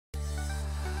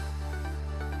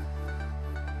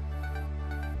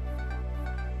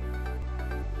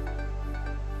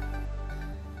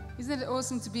Isn't it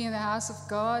awesome to be in the house of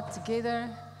God together?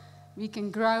 We can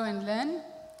grow and learn.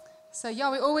 So yeah,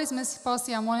 we always miss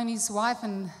Pastor Amon and his wife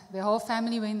and their whole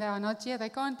family when they are not here. They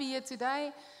can't be here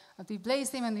today, but we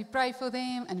bless them and we pray for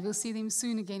them, and we'll see them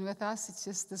soon again with us. It's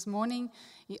just this morning.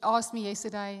 He asked me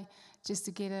yesterday just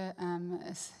to get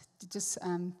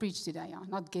preach today. Yeah,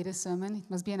 not get a sermon. It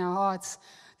must be in our hearts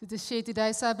to just share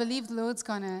today. So I believe the Lord's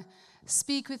going to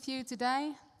speak with you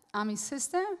today. I'm his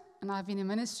sister, and I've been in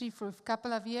ministry for a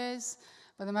couple of years.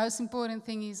 But the most important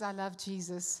thing is I love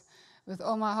Jesus with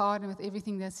all my heart and with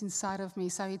everything that's inside of me.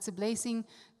 So it's a blessing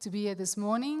to be here this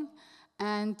morning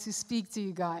and to speak to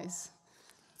you guys.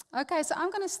 Okay, so I'm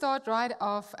going to start right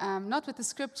off, not with the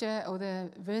scripture or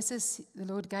the verses the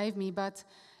Lord gave me, but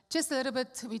just a little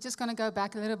bit. We're just going to go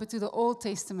back a little bit to the Old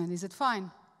Testament. Is it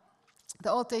fine?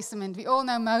 The Old Testament. We all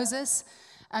know Moses,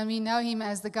 and we know him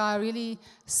as the guy who really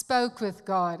spoke with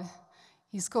God.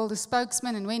 He's called a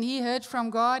spokesman, and when he heard from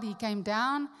God, he came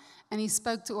down and he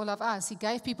spoke to all of us. He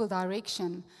gave people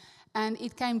direction, and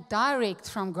it came direct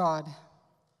from God.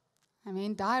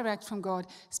 Direct from God,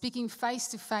 speaking face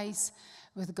to face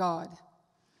with God.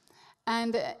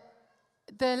 And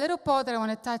the little part that I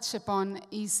want to touch upon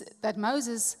is that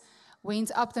Moses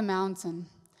went up the mountain.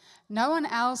 No one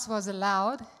else was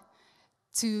allowed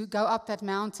to go up that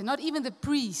mountain. Not even the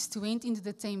priests who went into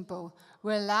the temple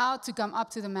were allowed to come up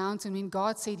to the mountain when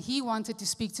God said he wanted to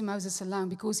speak to Moses alone,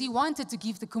 because he wanted to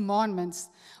give the commandments.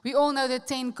 We all know the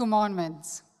 10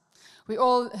 commandments. We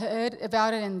all heard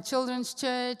about it in children's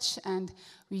church, and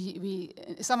we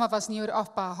some of us knew it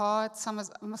off by heart, some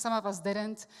of us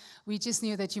didn't. We just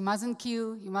knew that you mustn't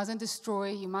kill, you mustn't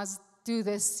destroy, you must do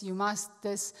this, you must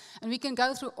this. And we can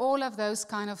go through all of those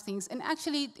kind of things. And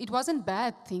actually, it wasn't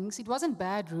bad things. It wasn't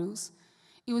bad rules.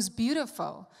 It was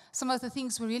beautiful. Some of the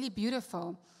things were really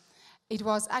beautiful. It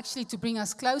was actually to bring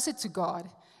us closer to God,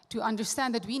 to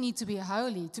understand that we need to be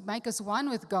holy, to make us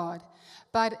one with God.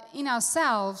 But in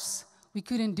ourselves, we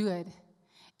couldn't do it.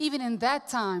 Even in that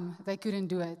time, they couldn't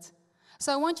do it.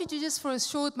 So I want you to just for a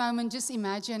short moment, just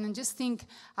imagine and just think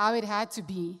how it had to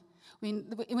be.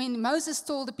 When Moses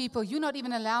told the people, you're not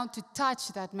even allowed to touch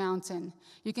that mountain.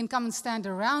 You can come and stand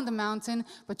around the mountain,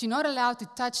 but you're not allowed to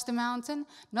touch the mountain.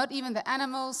 Not even the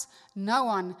animals. No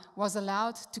one was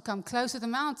allowed to come close to the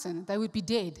mountain. They would be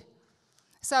dead.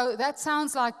 So that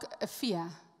sounds like a fear.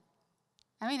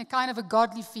 A kind of a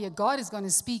godly fear. God is going to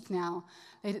speak now.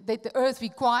 Let the earth be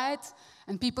quiet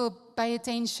and people pay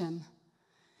attention.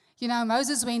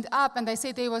 Moses went up and they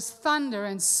said there was thunder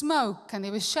and smoke and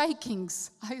there were shakings.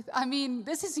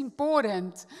 This is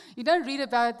important. You don't read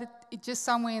about it just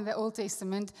somewhere in the Old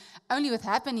Testament, only with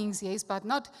happenings, yes, but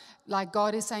not like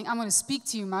God is saying, I'm going to speak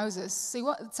to you, Moses.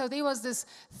 So there was this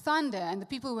thunder and the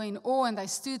people were in awe and they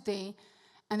stood there.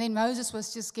 And then Moses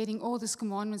was just getting all these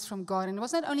commandments from God. And it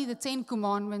was not only the 10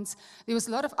 commandments, there was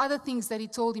a lot of other things that he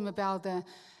told him about the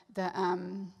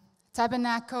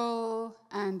tabernacle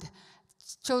and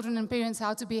children and parents,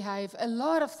 how to behave. A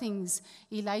lot of things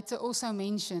he later also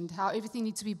mentioned, how everything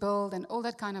needs to be built and all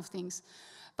that kind of things.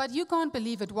 But you can't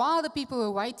believe it. While the people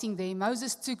were waiting there,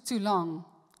 Moses took too long.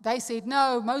 They said,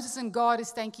 no, Moses and God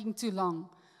is taking too long.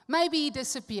 Maybe he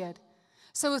disappeared.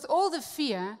 So with all the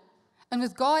fear, and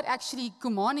with God actually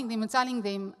commanding them and telling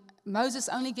them, Moses,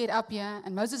 only get up here,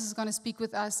 and Moses is going to speak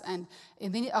with us, and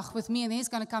then with me, and then he's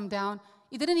going to come down.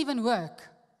 It didn't even work.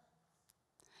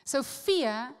 So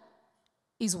fear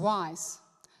is wise.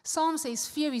 Psalm says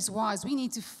fear is wise. We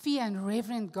need to fear and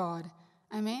reverend God.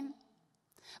 Amen?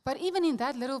 But even in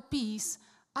that little piece,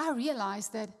 I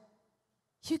realized that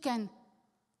you can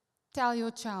tell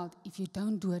your child, if you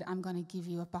don't do it, I'm going to give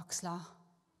you a baksla.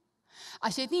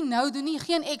 As jy dit nie nou doen nie,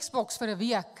 geen Xbox vir 'n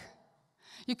week.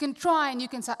 You can try and you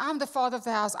can say, I'm the father of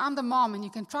the house, I'm the mom, and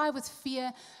you can try with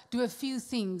fear, do a few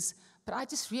things. But I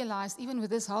just realized, even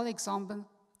with this whole example,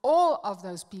 all of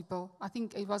those people, I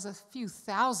think it was a few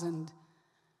thousand,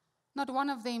 not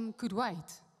one of them could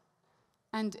wait.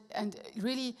 And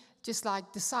really just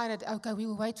like decided, okay, we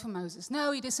will wait for Moses.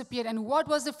 No, he disappeared. And what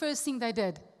was the first thing they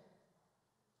did?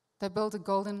 They built a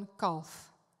golden calf.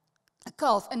 A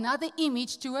calf, another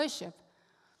image to worship.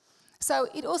 So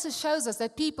it also shows us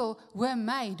that people were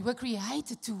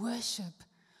created to worship.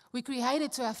 We're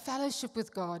created to have fellowship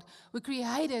with God. We're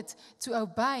created to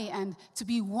obey and to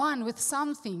be one with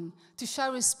something, to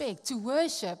show respect, to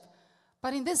worship.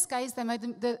 But in this case, they made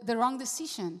the wrong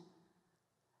decision.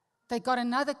 They got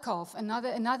another calf,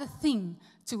 another thing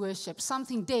to worship,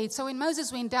 something dead. So when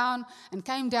Moses went down and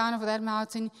came down over that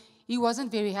mountain, he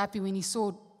wasn't very happy when he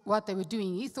saw what they were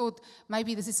doing. He thought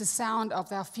maybe this is a sound of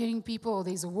they're fearing people or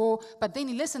there's a war. But then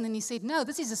he listened and he said, no,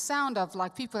 this is a sound of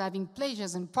like people having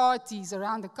pleasures and parties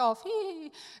around the calf,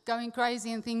 going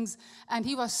crazy and things. And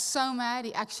he was so mad,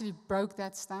 he actually broke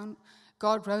that stone.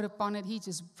 God wrote upon it, he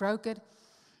just broke it.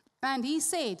 And he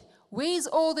said, where's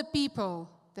all the people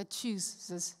that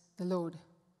chooses the Lord?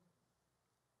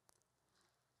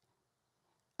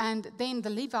 And then the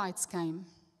Levites came.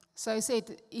 So he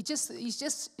said, he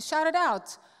just shouted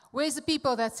out, where's the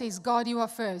people that says, God, you are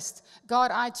first.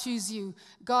 God, I choose you.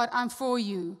 God, I'm for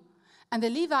you. And the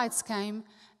Levites came,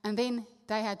 and then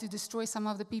they had to destroy some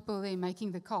of the people there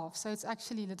making the calf. So it's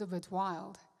actually a little bit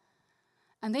wild.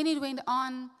 And then it went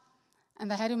on,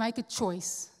 and they had to make a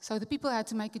choice. So the people had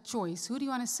to make a choice. Who do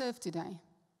you want to serve today?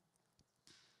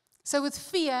 So with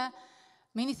fear,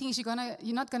 many things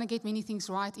you're not going to get many things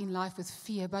right in life with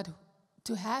fear, but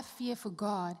to have fear for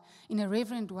God in a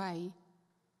reverent way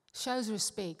shows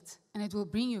respect, and it will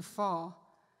bring you far,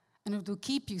 and it will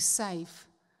keep you safe.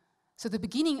 So the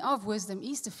beginning of wisdom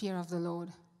is the fear of the Lord.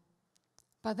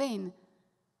 But then,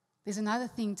 there's another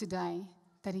thing today,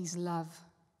 that is love.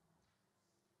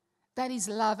 That is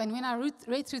love. And when I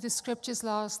read through the scriptures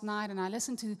last night, and I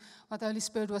listened to what the Holy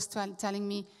Spirit was telling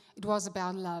me, it was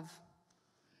about love.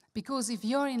 Because if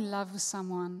you're in love with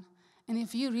someone, and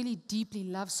if you really deeply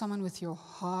love someone with your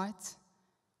heart,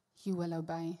 you will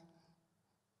obey.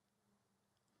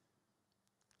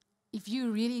 If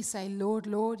you really say, Lord,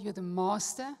 Lord, you're the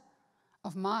master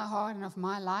of my heart and of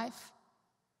my life,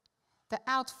 the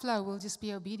outflow will just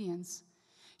be obedience.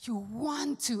 You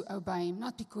want to obey him,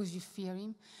 not because you fear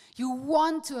him. You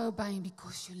want to obey him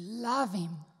because you love him.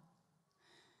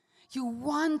 You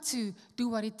want to do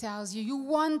what he tells you. You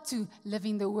want to live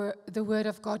in the word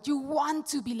of God. You want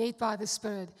to be led by the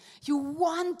Spirit. You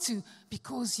want to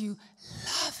because you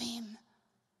love him.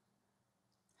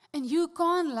 And you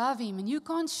can't love him and you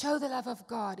can't show the love of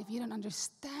God if you don't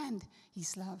understand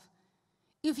his love.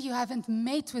 If you haven't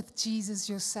met with Jesus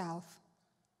yourself.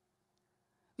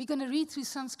 We're going to read through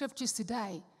some scriptures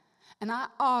today. And I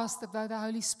asked about the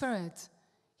Holy Spirit.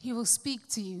 He will speak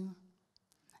to you.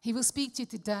 He will speak to you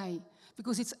today,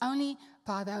 because it's only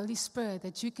by the Holy Spirit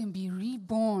that you can be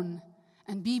reborn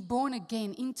and be born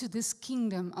again into this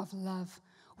kingdom of love,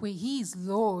 where he is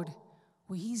Lord,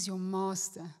 where he's your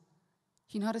master.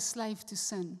 You're not a slave to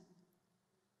sin,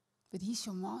 but he's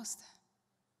your master.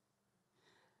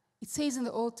 It says in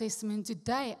the Old Testament,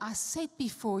 today I set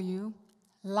before you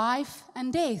life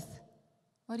and death.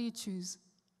 What do you choose?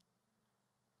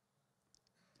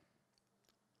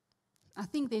 I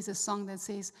think there's a song that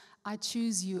says, I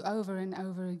choose you over and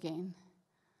over again.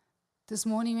 This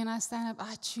morning when I stand up,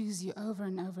 I choose you over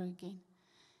and over again.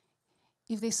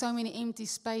 If there's so many empty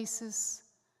spaces,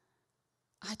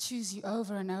 I choose you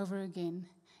over and over again.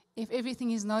 If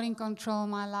everything is not in control of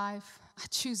my life, I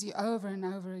choose you over and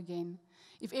over again.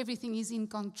 If everything is in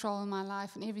control of my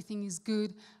life and everything is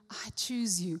good, I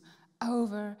choose you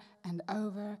over and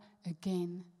over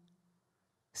again.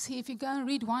 See, if you go and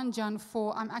read 1 John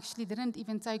 4, I actually didn't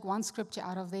even take one scripture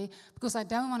out of there because I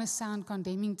don't want to sound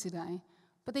condemning today.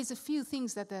 But there's a few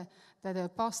things that the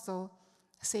apostle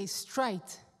says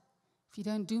straight. If you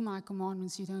don't do my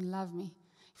commandments, you don't love me.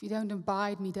 If you don't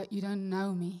abide me, that you don't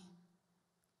know me.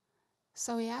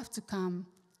 So we have to come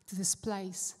to this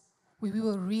place where we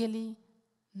will really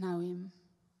know him.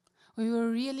 Where we will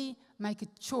really make a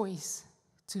choice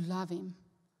to love him.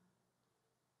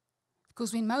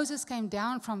 Because when Moses came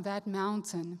down from that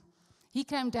mountain, he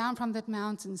came down from that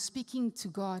mountain speaking to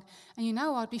God. And you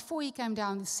know what? Before he came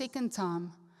down the second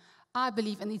time, I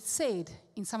believe, and it said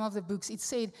in some of the books, it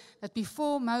said that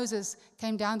before Moses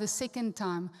came down the second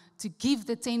time to give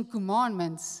the 10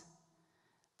 commandments,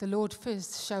 the Lord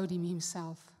first showed him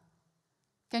himself.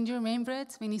 Can you remember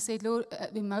it? When he said, Lord,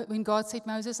 when God said,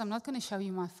 Moses, I'm not going to show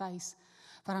you my face,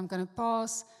 but I'm going to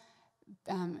pass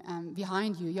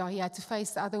behind you. Yeah, he had to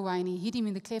face the other way, and he hit him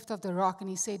in the cleft of the rock, and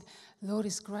he said, Lord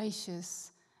is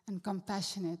gracious and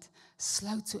compassionate,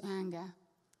 slow to anger.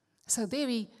 So there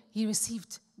he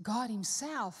received God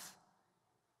himself.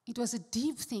 It was a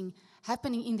deep thing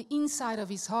happening in the inside of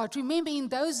his heart. Remember, in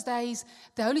those days,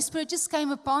 the Holy Spirit just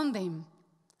came upon them.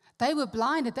 They were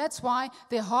blinded. That's why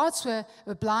their hearts were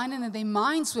blinded and their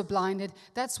minds were blinded.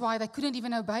 That's why they couldn't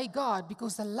even obey God,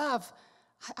 because the love,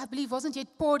 I believe, wasn't yet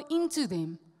poured into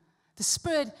them. The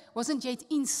Spirit wasn't yet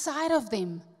inside of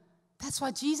them. That's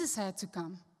why Jesus had to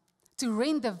come, to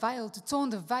rend the veil, to torn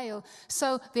the veil.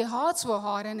 So their hearts were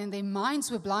hardened and their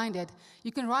minds were blinded.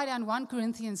 You can write down 1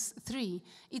 Corinthians 3.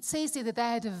 It says there that they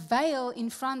had a veil in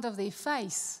front of their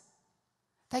face.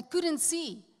 They couldn't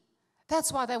see.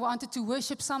 That's why they wanted to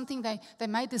worship something. They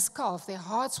made this calf. Their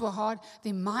hearts were hard.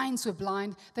 Their minds were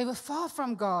blind. They were far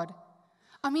from God.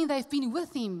 I mean, they've been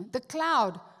with him. The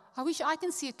cloud. I wish I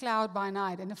can see a cloud by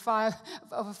night and a fire,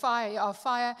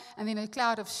 and then a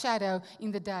cloud of shadow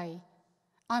in the day.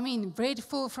 I mean, bread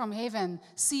fall from heaven,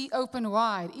 sea open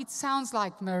wide. It sounds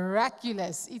like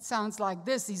miraculous. It sounds like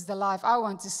this is the life I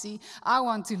want to see, I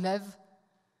want to live.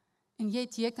 And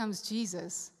yet here comes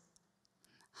Jesus,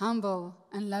 humble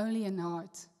and lowly in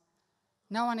heart.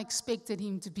 No one expected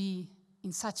him to be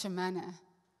in such a manner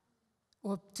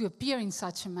or to appear in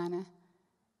such a manner.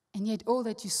 And yet all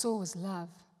that you saw was love,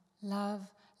 love,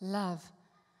 love.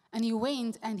 And he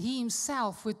went and he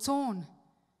himself were torn.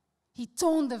 He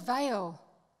torn the veil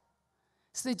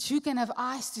so that you can have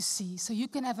eyes to see, so you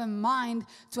can have a mind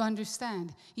to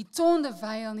understand. He torn the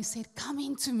veil and he said, come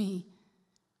into me.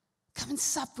 Come and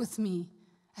sup with me.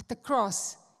 At the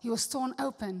cross, he was torn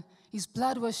open. His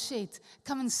blood was shed.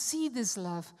 Come and see this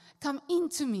love. Come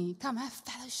into me. Come have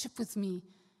fellowship with me.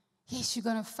 Yes, you're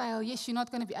going to fail. Yes, you're not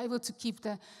going to be able to keep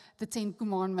the 10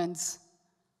 commandments.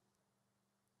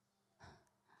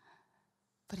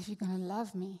 But if you're going to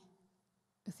love me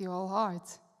with your whole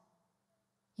heart,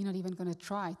 you're not even going to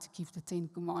try to keep the 10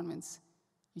 commandments.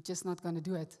 You're just not going to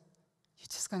do it.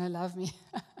 You're just going to love me.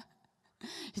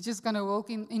 You're just going to walk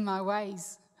in my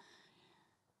ways.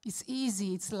 It's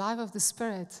easy. It's the life of the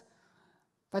Spirit.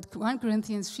 But 1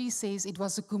 Corinthians 3 says it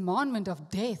was a commandment of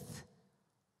death.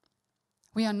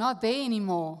 We are not there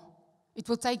anymore. It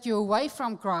will take you away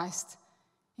from Christ.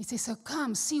 He says, so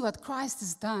come, see what Christ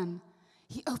has done.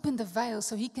 He opened the veil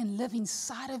so he can live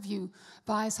inside of you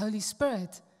by his Holy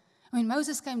Spirit. When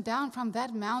Moses came down from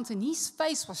that mountain, his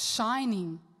face was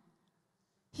shining.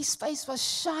 His face was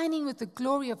shining with the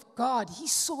glory of God. He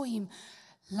saw him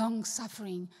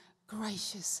long-suffering,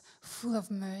 gracious, full of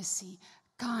mercy,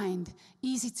 kind,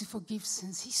 easy to forgive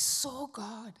sins. He saw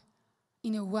God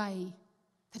in a way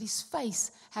that his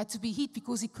face had to be hid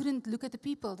because he couldn't look at the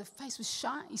people. His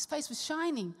face was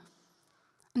shining.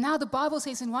 And now the Bible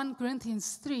says in 1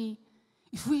 Corinthians 3,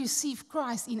 if we receive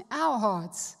Christ in our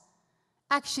hearts,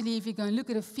 actually, if you go and look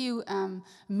at a few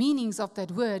meanings of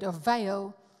that word, of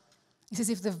veil, it says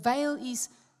if the veil is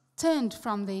turned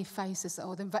from their faces,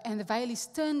 and the veil is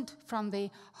turned from their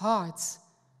hearts,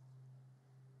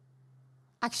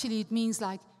 actually it means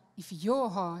like if your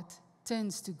heart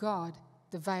turns to God,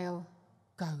 the veil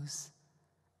goes,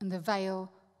 and the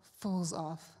veil falls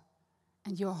off,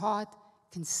 and your heart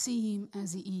can see him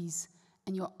as he is,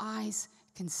 and your eyes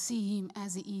can see him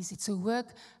as he is. It's a work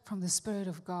from the Spirit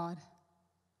of God.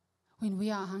 When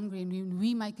we are hungry and when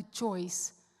we make a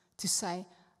choice to say,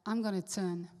 I'm going to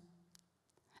turn.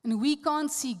 And we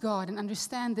can't see God and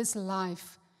understand this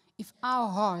life if our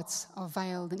hearts are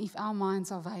veiled and if our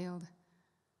minds are veiled.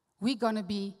 We're going to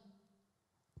be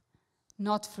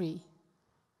not free.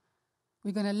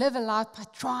 We're going to live a life by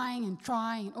trying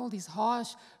and all these harsh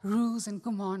rules and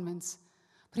commandments.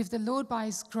 But if the Lord, by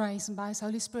his grace and by his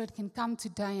Holy Spirit, can come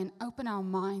today and open our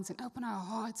minds and open our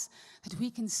hearts, that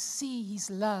we can see his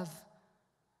love.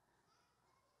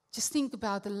 Just think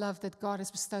about the love that God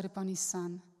has bestowed upon his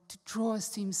Son to draw us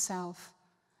to himself.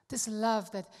 This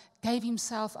love that gave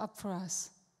himself up for us.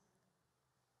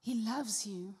 He loves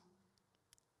you.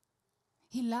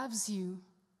 He loves you.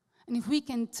 And if we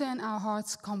can turn our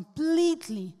hearts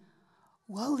completely,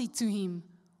 wholly to him,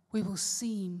 we will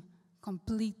see him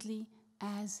completely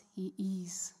as he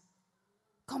is.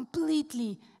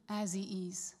 Completely as he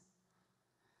is.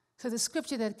 So the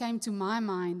scripture that came to my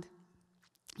mind,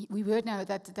 we heard now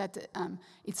that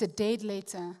it's a dead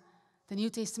letter. The New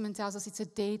Testament tells us it's a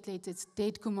dead letter, it's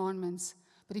dead commandments.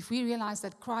 But if we realize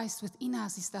that Christ within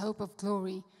us is the hope of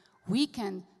glory, we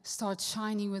can start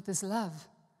shining with his love.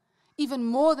 Even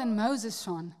more than Moses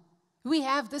shone. We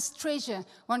have this treasure.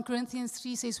 1 Corinthians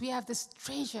 3 says we have this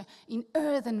treasure in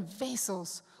earthen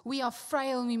vessels. We are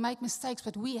frail and we make mistakes,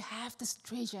 but we have this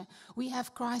treasure. We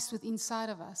have Christ within inside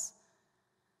of us.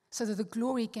 So that the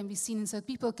glory can be seen and so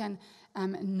people can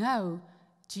know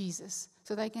Jesus.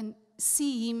 So they can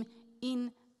see him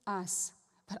in us.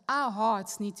 But our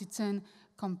hearts need to turn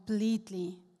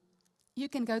completely. You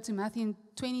can go to Matthew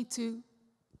 22,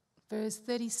 verse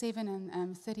 37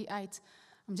 and 38.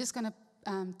 I'm just going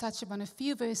to touch upon a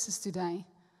few verses today.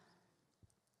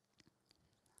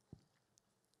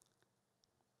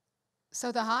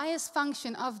 So the highest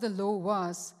function of the law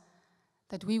was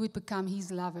that we would become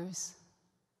his lovers.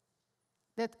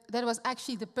 That was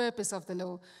actually the purpose of the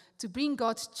law, to bring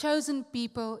God's chosen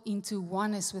people into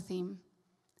oneness with him.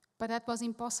 But that was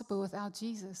impossible without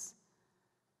Jesus.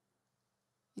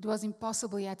 It was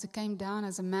impossible. He had to come down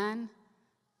as a man,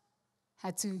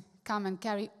 had to come and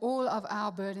carry all of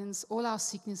our burdens, all our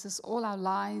sicknesses, all our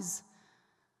lies,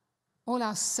 all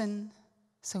our sin,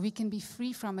 so we can be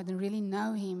free from it and really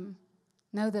know Him,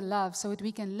 know the love, so that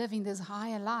we can live in this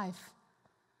higher life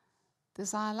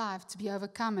to be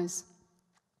overcomers.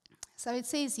 So it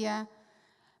says here,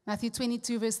 Matthew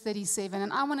 22, verse 37,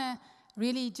 and I want to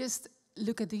really just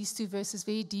look at these two verses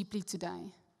very deeply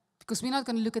today, because we're not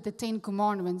going to look at the 10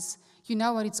 commandments. You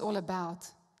know what it's all about.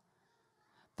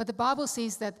 But the Bible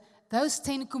says that those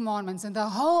 10 commandments and the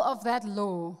whole of that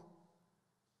law,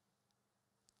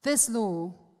 this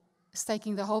law is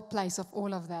taking the whole place of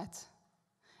all of that.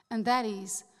 And that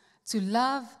is to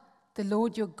love the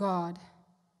Lord your God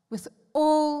with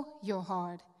all your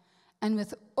heart and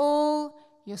with all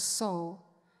your soul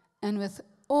and with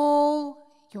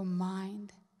all your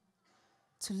mind.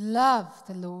 To love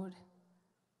the Lord.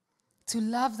 To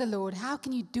love the Lord. How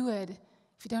can you do it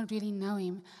if you don't really know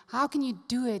Him? How can you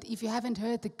do it if you haven't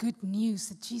heard the good news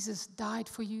that Jesus died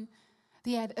for you,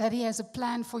 that He has a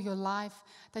plan for your life,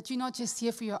 that you're not just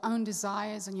here for your own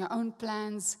desires and your own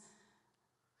plans,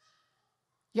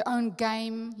 your own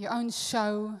game, your own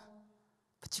show,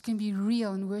 but you can be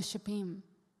real and worship Him?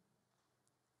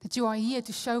 That you are here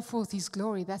to show forth His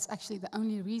glory. That's actually the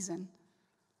only reason.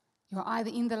 You're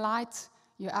either in the light,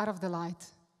 you're out of the light.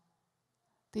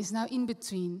 There's no in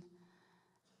between.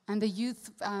 And the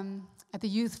youth, at the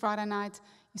youth Friday night,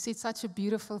 you said such a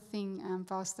beautiful thing,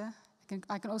 Pastor.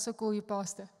 I can also call you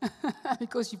Pastor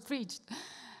because you preached.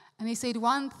 And he said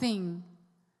one thing.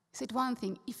 He said one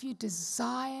thing. If you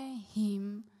desire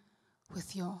Him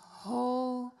with your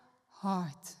whole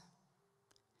heart.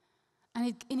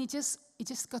 And it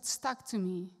just got stuck to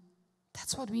me.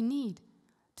 That's what we need.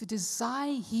 To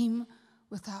desire Him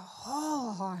with our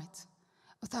whole heart,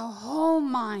 with our whole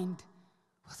mind,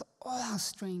 with all our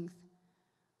strength.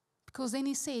 Because then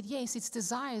he said, yes, it's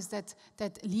desires that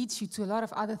leads you to a lot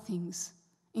of other things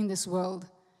in this world.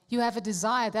 You have a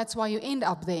desire, that's why you end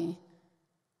up there.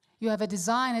 You have a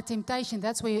desire and a temptation,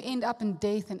 that's where you end up in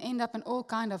death and end up in all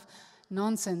kind of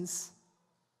nonsense.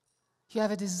 You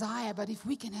have a desire, but if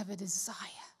we can have a desire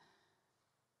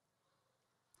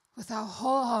with our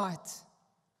whole heart,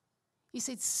 He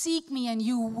said, seek me and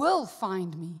you will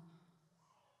find me.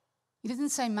 He didn't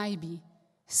say maybe.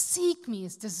 Seek me,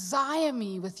 it's desire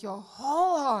me with your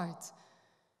whole heart,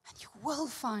 and you will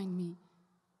find me.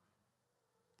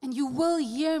 And you will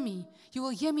hear me. You will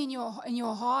hear me in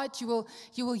your heart. You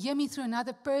will hear me through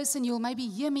another person. You will maybe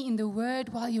hear me in the Word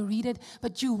while you read it,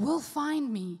 but you will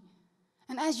find me.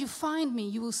 And as you find me,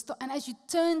 you will and as you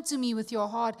turn to me with your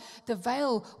heart, the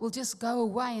veil will just go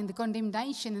away, and the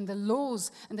condemnation and the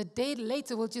laws and the dead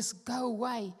letter will just go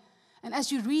away. And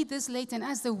as you read this letter, and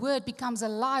as the Word becomes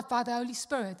alive by the Holy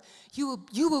Spirit, you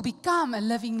will become a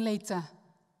living letter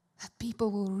that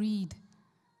people will read.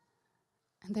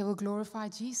 And they will glorify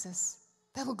Jesus.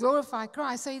 They will glorify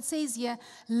Christ. So it says here,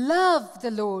 love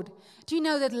the Lord. Do you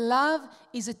know that love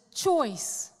is a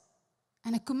choice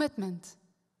and a commitment?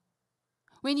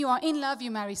 When you are in love, you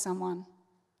marry someone.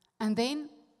 And then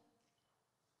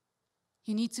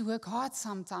you need to work hard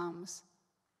sometimes.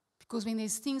 Because when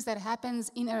there's things that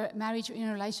happens in a marriage or in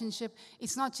a relationship,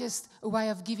 it's not just a way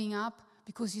of giving up,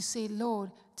 because you say,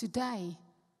 Lord, today,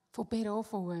 for better or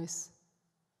for worse,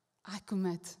 I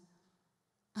commit.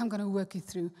 I'm going to work it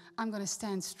through. I'm going to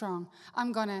stand strong.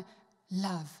 I'm going to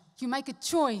love. You make a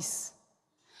choice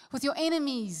with your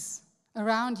enemies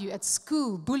around you at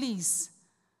school, bullies,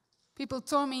 people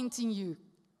tormenting you,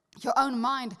 your own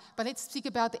mind. But let's speak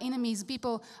about the enemies,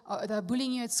 people that are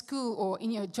bullying you at school or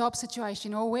in your job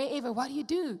situation or wherever. What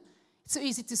do? It's so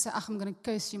easy to say, I'm going to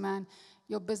curse you, man.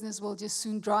 Your business will just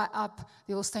soon dry up.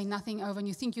 There will stay nothing over, and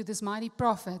you think you're this mighty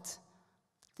prophet.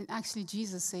 Then actually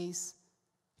Jesus says,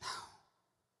 no.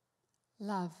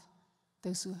 Love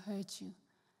those who hurt you.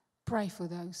 Pray for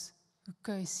those who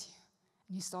curse you.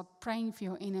 And you start praying for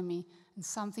your enemy, and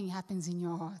something happens in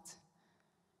your heart.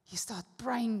 You start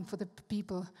praying for the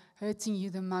people hurting you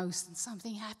the most, and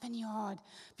something happens in your heart.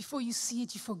 Before you see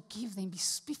it, you forgive them.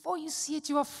 Before you see it,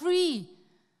 you are free.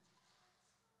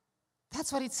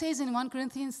 That's what it says in 1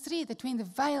 Corinthians 3, that when the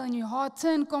veil in your heart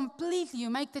turn completely, you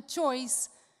make the choice,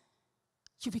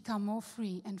 you become more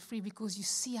free and free because you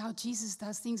see how Jesus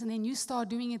does things, and then you start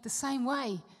doing it the same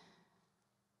way.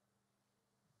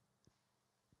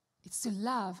 It's to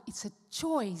love. It's a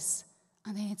choice,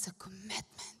 and then it's a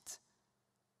commitment.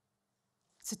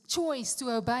 It's a choice to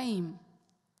obey Him.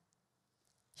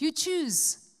 You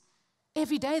choose.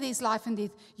 Every day there's life and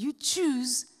death. You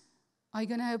choose, are you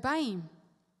going to obey Him?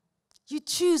 You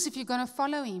choose if you're going to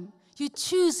follow Him. You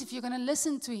choose if you're going to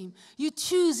listen to Him. You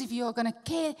choose if you're going to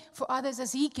care for others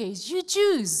as He cares. You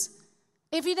choose.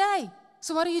 Every day.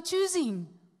 So what are you choosing?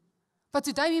 But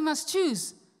today we must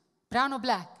choose brown or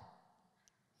black.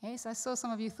 Yes, I saw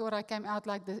some of you thought I came out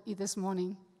like this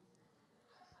morning.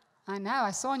 I know,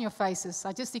 I saw on your faces.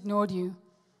 I just ignored you.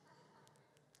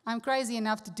 I'm crazy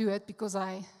enough to do it because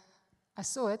I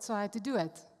saw it, so I had to do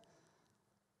it.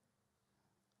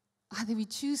 Either we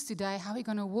choose today how we're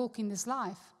going to walk in this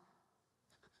life.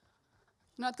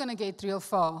 You're not going to get real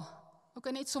far.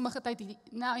 Okay, net sommige tyd.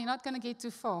 No, you're not going to get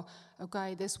too far.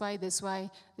 Okay, this way,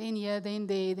 then here, then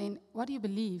there, then what do you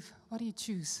believe? What do you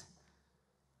choose?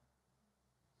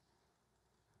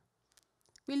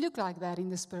 We look like that in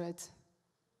the spirit.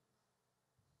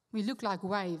 We look like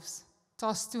waves,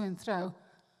 tossed to and fro.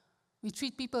 We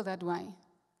treat people that way.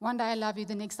 One day I love you,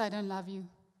 the next day I don't love you.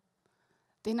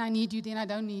 Then I need you, then I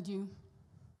don't need you.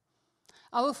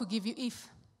 I will forgive you if.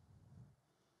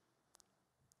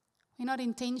 We're not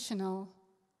intentional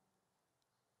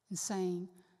in saying,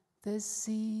 this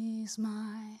is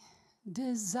my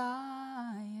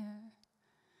desire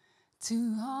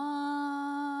to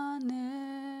honor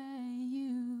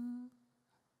you.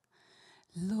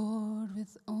 Lord,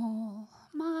 with all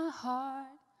my heart,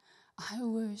 I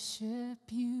worship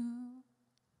you.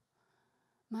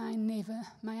 May I never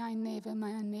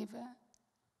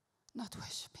not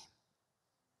worship him.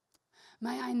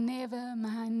 May I never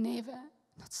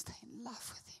not stay in love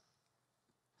with him.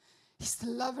 He's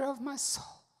the lover of my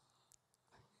soul.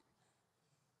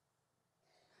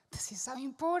 This is so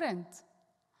important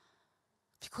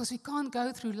because we can't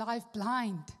go through life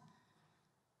blind.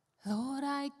 Lord,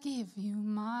 I give you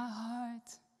my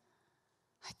heart.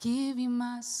 I give you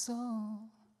my soul.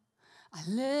 I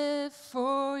live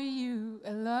for you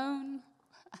alone.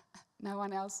 No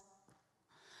one else.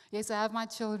 Yes, I have my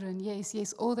children.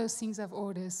 Yes, all those things have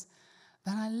orders.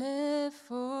 But I live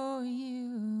for you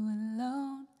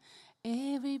alone.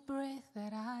 Every breath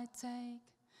that I take,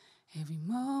 every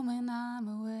moment I'm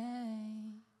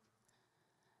away.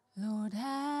 Lord,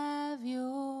 have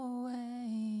your way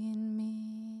in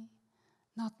me.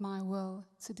 Not my will,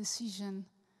 it's a decision,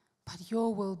 but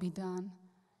your will be done.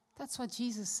 That's what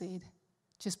Jesus said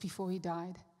just before he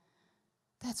died.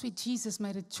 That's where Jesus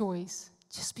made a choice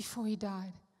just before he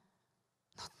died.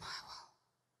 Not my will,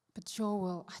 but your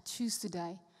will. I choose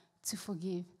today to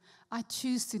forgive. I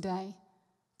choose today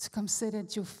to come sit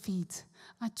at your feet.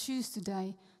 I choose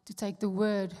today to take the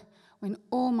word when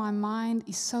all my mind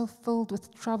is so filled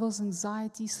with troubles,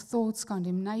 anxieties, thoughts,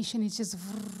 condemnation. It's just,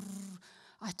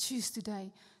 I choose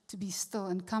today to be still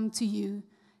and come to you,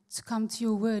 to come to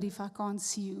your word if I can't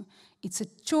see you. It's a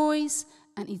choice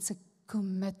and it's a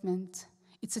commitment.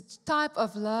 It's a type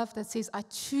of love that says, I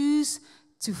choose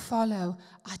to follow.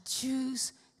 I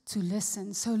choose to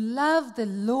listen. So love the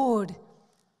Lord.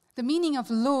 The meaning of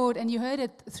Lord, and you heard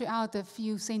it throughout the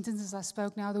few sentences I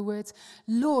spoke now, the words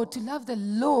Lord, to love the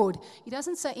Lord. He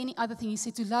doesn't say any other thing. He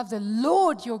said to love the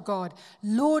Lord your God.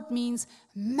 Lord means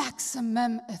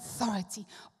maximum authority.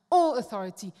 All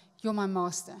authority. You're my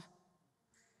master.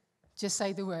 Just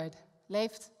say the word.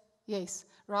 Left? Yes.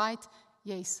 Right?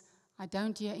 Yes. I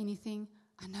don't hear anything.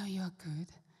 I know you are good.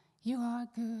 You are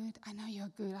good. I know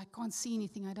you're good. I can't see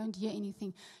anything. I don't hear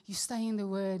anything. You stay in the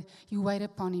word. You wait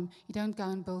upon him. You don't go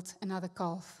and build another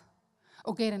calf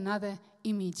or get another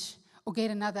image or get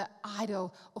another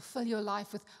idol or fill your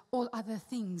life with all other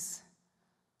things.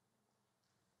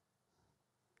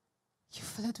 You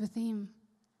fill it with him.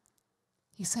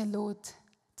 You say, Lord,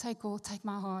 take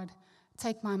my heart,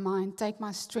 take my mind, take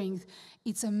my strength.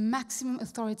 It's a maximum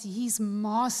authority. He's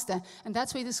master. And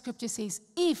that's where the scripture says,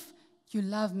 if you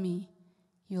love me,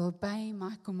 you obey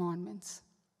my commandments.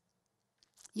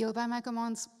 You obey my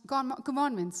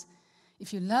commandments.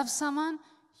 If you love someone,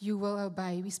 you will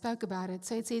obey. We spoke about it.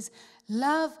 So it says,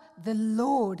 love the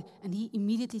Lord, and he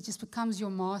immediately just becomes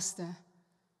your master.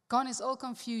 Gone is all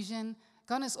confusion.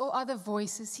 Gone is all other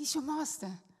voices. He's your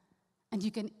master. And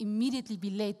you can immediately be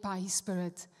led by his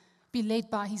spirit, be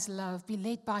led by his love, be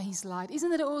led by his light.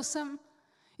 Isn't it awesome?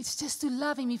 It's just to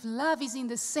love him. If love is in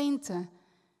the center,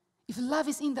 if love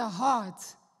is in the heart,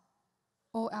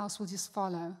 all else will just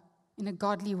follow in a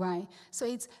godly way. So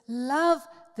it's love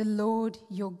the Lord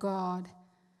your God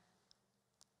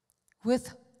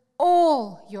with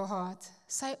all your heart.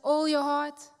 Say all your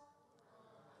heart.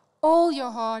 All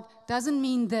your heart doesn't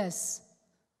mean this.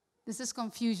 This is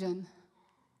confusion.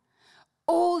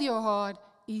 All your heart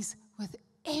is with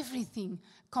everything,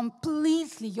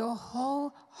 completely, your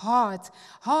whole heart.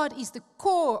 Heart is the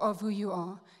core of who you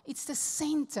are. It's the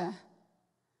center.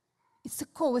 It's the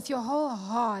core with your whole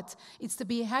heart. It's the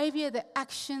behavior, the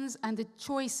actions, and the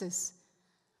choices.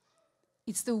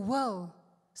 It's the will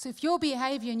So if your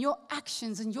behavior and your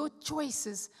actions and your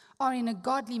choices are in a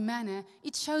godly manner,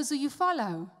 it shows who you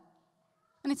follow.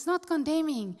 And it's not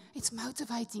condemning, it's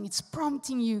motivating, it's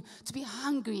prompting you to be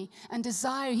hungry and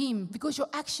desire Him, because your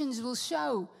actions will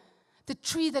show. The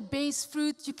tree that bears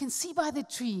fruit, you can see by the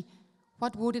tree.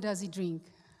 What water does he drink?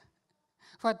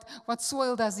 What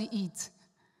soil does he eat?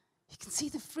 You can see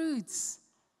the fruits.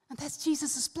 And that's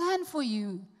Jesus' plan for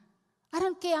you. I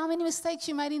don't care how many mistakes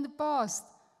you made in the past,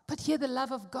 but hear the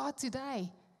love of God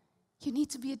today. You need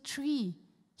to be a tree.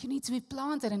 You need to be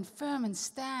planted and firm and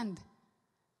stand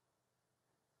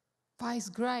by His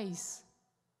grace.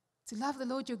 To love the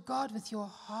Lord your God with your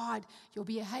heart, your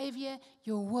behavior,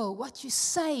 your will. What you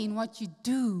say and what you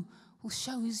do will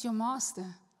show who's your master.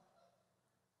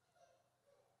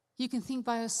 You can think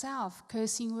by yourself,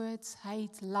 cursing words,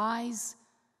 hate, lies,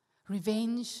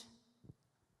 revenge,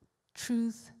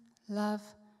 truth, love,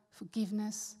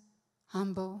 forgiveness,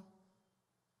 humble,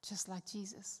 just like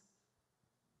Jesus.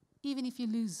 Even if you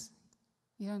lose,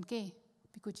 you don't care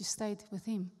because you stayed with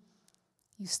Him.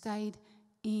 You stayed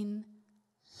in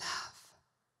love.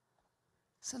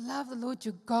 So love the Lord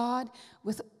your God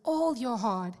with all your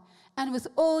heart and with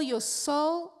all your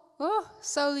soul. Oh,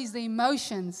 soul is the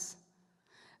emotions.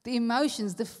 The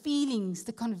emotions, the feelings,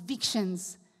 the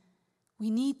convictions. We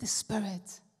need the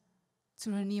Spirit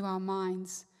to renew our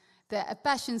minds. The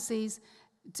Passion says,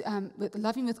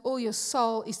 love Him with all your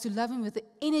soul is to love Him with the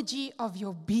energy of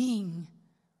your being,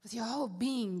 with your whole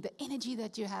being, the energy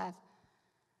that you have.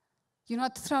 You're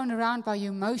not thrown around by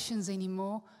your emotions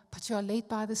anymore, but you are led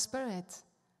by the Spirit.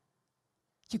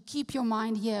 You keep your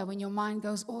mind here when your mind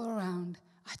goes all around.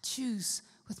 I choose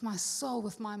with my soul,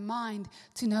 with my mind,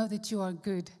 to know that you are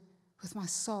good with my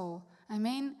soul.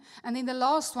 Amen? And then the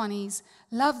last one is,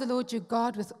 love the Lord your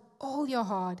God with all your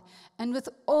heart and with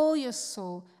all your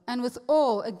soul and with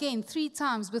all, again, 3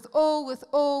 times, with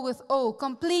all,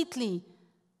 completely.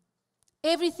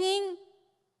 Everything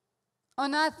or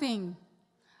nothing.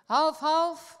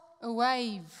 Half, a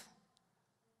wave.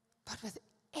 But with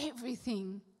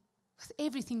everything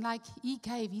like He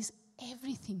gave, He's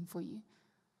everything for you.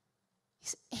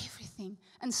 He's everything.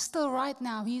 And still right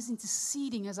now, He is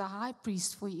interceding as a high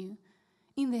priest for you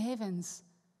in the heavens,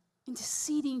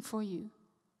 interceding for you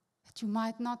that you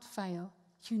might not fail.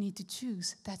 You need to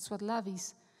choose. That's what love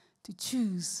is, to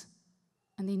choose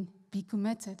and then be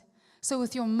committed. So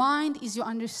with your mind is your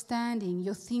understanding,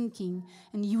 your thinking,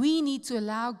 and we need to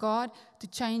allow God to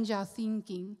change our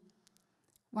thinking.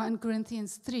 1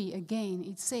 Corinthians 3, again,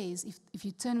 it says, if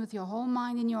you turn with your whole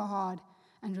mind and your heart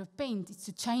and repent, it's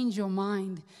to change your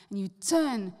mind. And you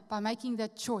turn by making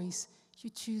that choice. You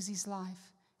choose His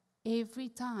life every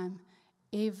time,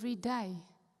 every day.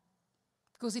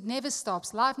 Because it never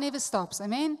stops. Life never stops.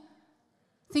 Amen?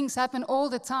 Things happen all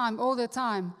the time.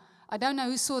 I don't know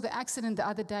who saw the accident the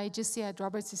other day just here at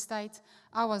Roberts Estate.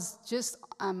 I was just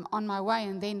on my way,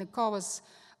 and then the car was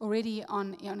already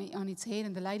on its head,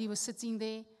 and the lady was sitting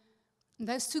there. And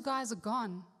those 2 guys are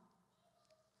gone.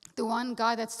 The one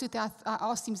guy that stood there, I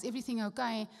asked him, is everything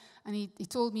okay? And he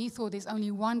told me he thought there's only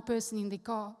 1 person in the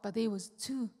car, but there was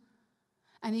 2.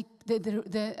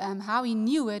 And how he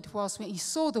knew it was when he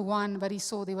saw the one, but he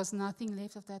saw there was nothing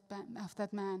left of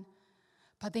that man.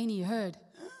 But then he heard.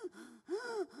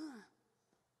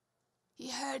 He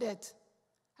heard it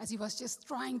as he was just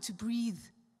trying to breathe.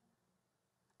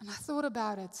 And I thought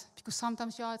about it, because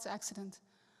sometimes, it's an accident.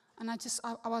 And I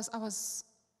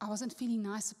wasn't feeling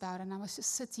nice about it. And I was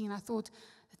just sitting, and I thought,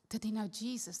 did he know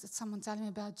Jesus? Did someone tell him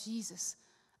about Jesus?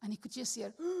 And he could just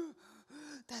hear,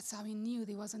 that's how he knew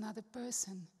there was another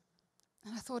person.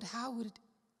 And I thought, hoe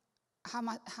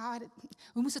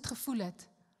moes dit gevoel het?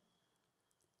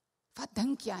 Wat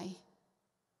dink jy?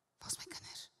 Was my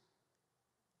kinders?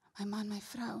 My man, my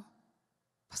vrou?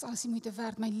 Was alles die moeite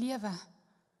werd? My lewe?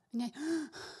 En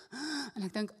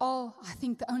I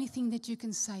think the only thing that you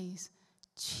can say is,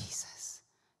 Jesus,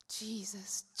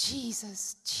 Jesus,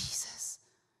 Jesus, Jesus.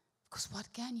 Because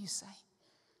what can you say?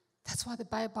 That's why the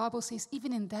Bible says,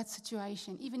 even in that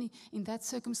situation, even in that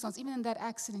circumstance, even in that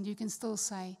accident, you can still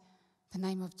say the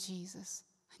name of Jesus,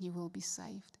 and you will be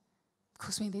saved.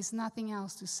 Because when there's nothing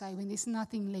else to say, when there's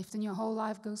nothing left, and your whole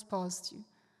life goes past you,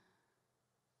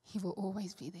 He will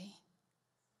always be there.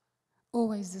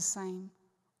 Always the same.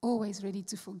 Always ready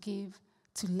to forgive,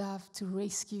 to love, to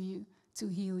rescue you, to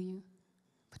heal you.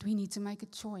 But we need to make a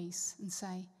choice and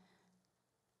say,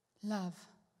 love.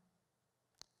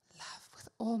 Love with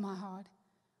all my heart,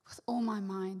 with all my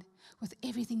mind, with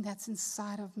everything that's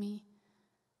inside of me.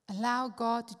 Allow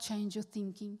God to change your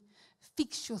thinking.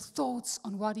 Fix your thoughts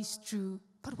on what is true.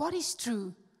 But what is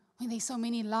true? When there's so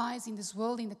many lies in this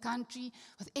world, in the country,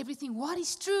 with everything, what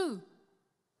is true?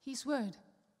 His word.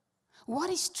 What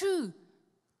is true?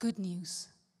 Good news.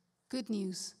 Good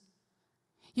news.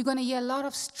 You're going to hear a lot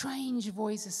of strange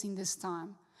voices in this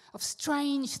time, of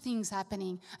strange things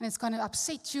happening, and it's going to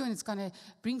upset you, and it's going to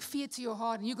bring fear to your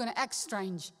heart, and you're going to act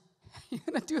strange.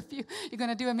 You're going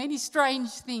to do many strange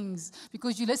things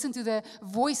because you listen to the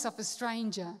voice of a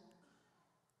stranger.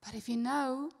 But if you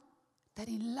know that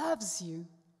he loves you,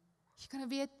 you're going to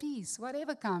be at peace,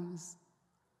 whatever comes.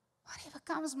 Whatever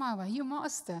comes my way, you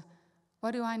master.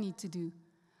 What do I need to do?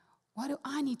 What do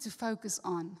I need to focus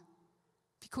on?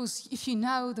 Because if you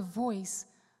know the voice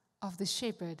of the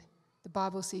shepherd, the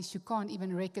Bible says you can't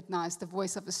even recognize the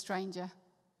voice of a stranger.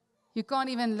 You can't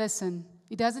even listen.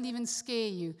 It doesn't even scare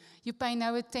you. You pay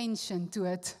no attention to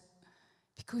it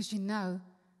because you know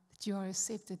that you are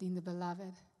accepted in the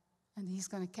beloved and he's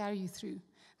going to carry you through,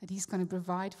 that he's going to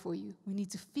provide for you. We need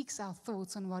to fix our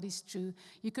thoughts on what is true.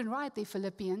 You can write there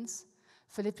Philippians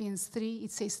 3,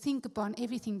 it says, think upon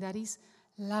everything that is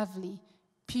lovely,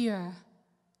 pure,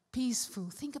 peaceful.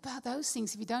 Think about those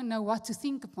things if you don't know what to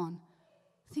think upon.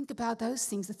 Think about those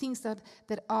things, the things that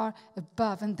are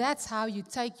above. And that's how you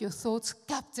take your thoughts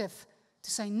captive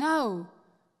to say, no,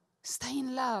 stay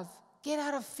in love, get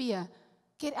out of fear,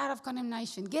 get out of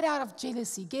condemnation, get out of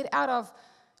jealousy, get out of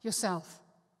yourself.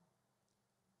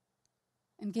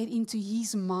 And get into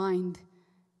his mind.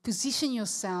 Position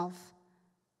yourself.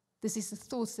 This is the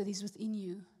thoughts that is within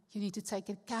you. You need to take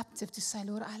it captive to say,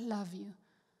 Lord, I love you.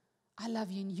 I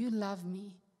love you and you love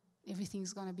me.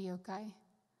 Everything's going to be okay.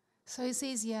 So it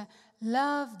says here,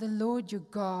 love the Lord your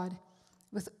God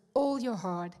with all your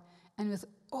heart and with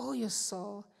all your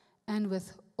soul and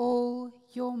with all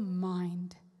your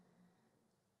mind.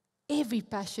 Every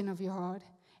passion of your heart,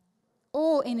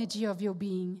 all energy of your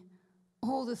being,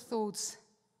 all the thoughts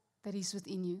that is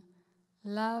within you.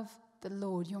 Love the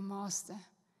Lord, your master,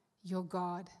 your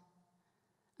God.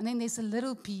 And then there's a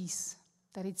little piece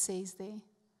that it says there.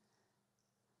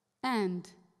 And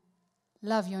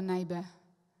love your neighbor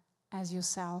as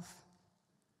yourself.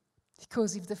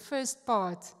 Because if the first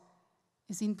part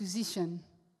is in position,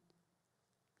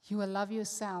 you will love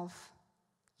yourself.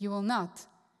 You will not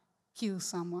kill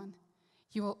someone.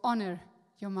 You will honor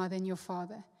your mother and your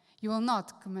father. You will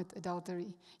not commit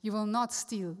adultery. You will not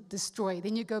steal, destroy.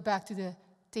 Then you go back to the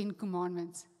 10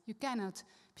 commandments. You cannot,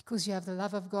 because you have the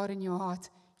love of God in your heart.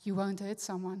 You won't hurt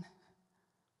someone.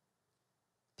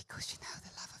 Because you know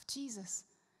the love of Jesus.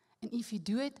 And if you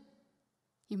do it,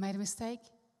 you made a mistake,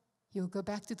 you'll go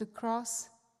back to the cross,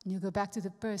 and you'll go back to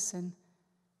the person,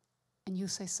 and you'll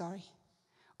say sorry.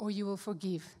 Or you will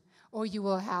forgive, or you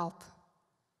will help.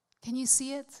 Can you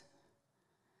see it?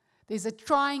 There's a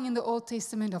trying in the Old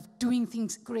Testament of doing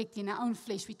things correctly in our own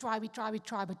flesh. We try,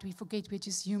 but we forget we're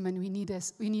just human. We need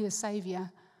a Savior.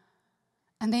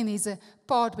 And then there's a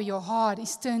part where your heart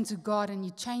is turned to God and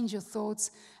you change your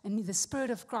thoughts and the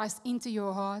Spirit of Christ into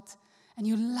your heart and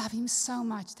you love Him so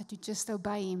much that you just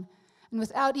obey Him. And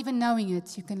without even knowing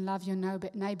it, you can love your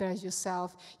neighbor as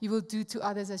yourself. You will do to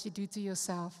others as you do to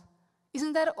yourself.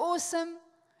 Isn't that awesome?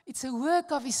 It's a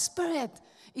work of His Spirit.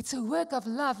 It's a work of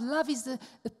love. Love is the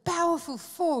powerful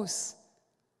force.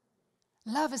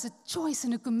 Love is a choice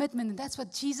and a commitment, and that's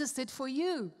what Jesus did for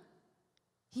you.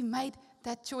 He made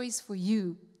that choice for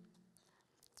you.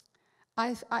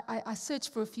 I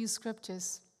searched for a few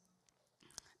scriptures.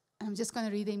 I'm just going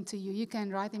to read them to you. You can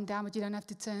write them down, but you don't have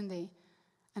to turn there.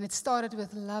 And it started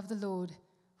with love the Lord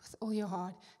with all your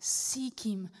heart. Seek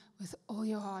Him with all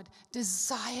your heart.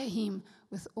 Desire Him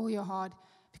with all your heart.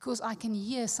 Because I can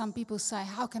hear some people say,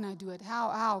 how can I do it?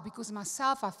 How? Because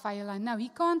myself I fail. I know He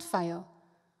can't fail.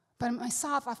 But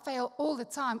myself I fail all the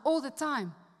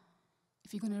time.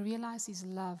 If you're going to realize His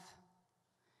love,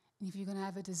 and if you're going to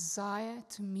have a desire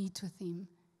to meet with Him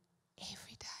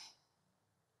every day,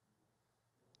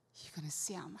 you're going to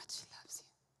see how much He loves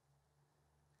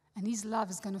you. And His love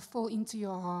is going to fall into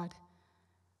your heart.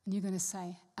 And you're going to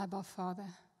say, Abba, Father.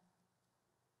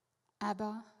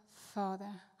 Abba, Father,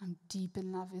 I'm deep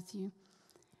in love with you.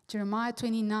 Jeremiah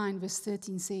 29 verse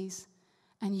 13 says,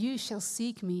 and you shall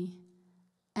seek me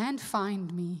and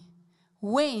find me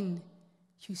when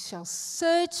you shall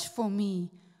search for me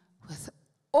with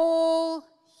all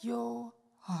your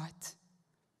heart.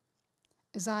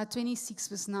 Isaiah 26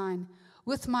 verse 9,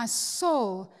 with my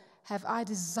soul have I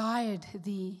desired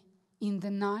thee in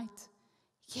the night.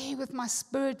 Yea, with my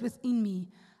spirit within me,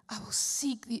 I will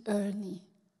seek thee early.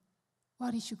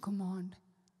 What is your command?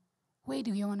 Where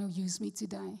do you want to use me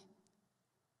today?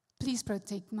 Please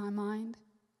protect my mind.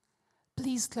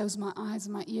 Please close my eyes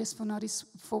and my ears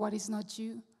for what is not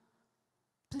you.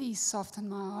 please soften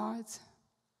my heart.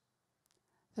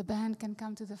 The band can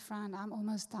come to the front. I'm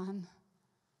almost done.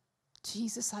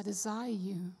 Jesus, I desire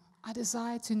you. I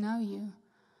desire to know you.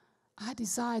 I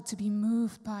desire to be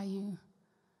moved by you.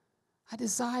 I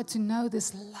desire to know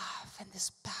this love and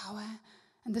this power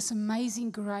and this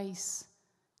amazing grace.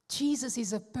 Jesus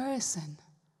is a person.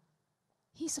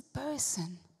 He's a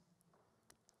person.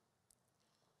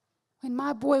 When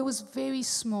my boy was very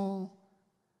small,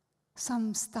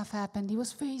 some stuff happened. He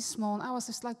was very small. And I was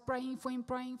just like praying for him.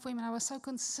 And I was so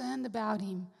concerned about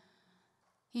him.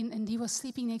 And he was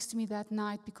sleeping next to me that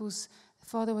night because the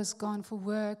father was gone for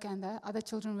work and the other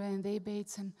children were in their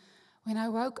beds. And when I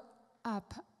woke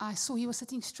up, I saw he was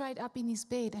sitting straight up in his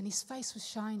bed and his face was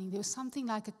shining. There was something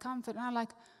like a comfort. And I'm like,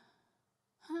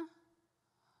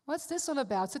 what's this all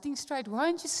about? Sitting straight. Why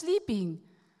aren't you sleeping?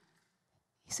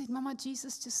 He said, Mama,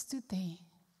 Jesus just stood there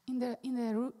in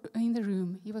the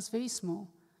room. He was very small.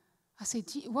 I said,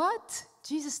 what?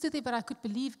 Jesus stood there, but I could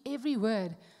believe every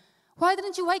word. Why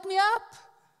didn't you wake me up?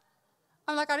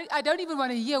 I'm like, I don't even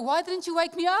want to hear. Why didn't you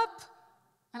wake me up?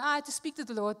 And I had to speak to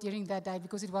the Lord during that day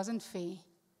because it wasn't fair.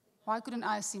 Why couldn't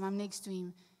I see him? I'm next to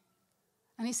him.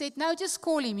 And he said, no, just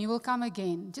call him. He will come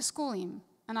again. Just call him.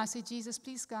 And I said, Jesus,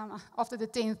 please come. After the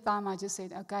 10th time, I just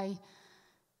said, okay,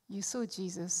 you saw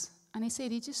Jesus. And he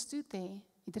said, he just stood there.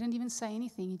 He didn't even say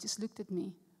anything. He just looked at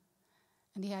me.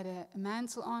 And he had a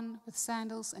mantle on with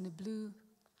sandals and a blue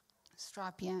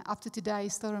stripe here. Up to today, he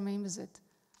still remembers it.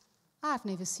 I've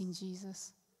never seen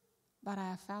Jesus, but I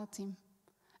have felt him,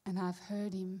 and I've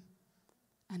heard him,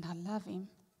 and I love him.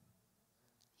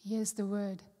 Here's the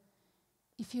word.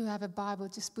 If you have a Bible,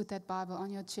 just put that Bible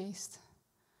on your chest.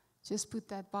 Just put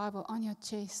that Bible on your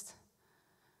chest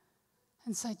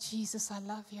and say, Jesus, I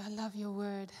love you. I love your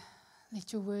word.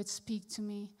 Let your word speak to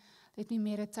me. Let me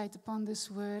meditate upon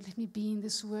this word. Let me be in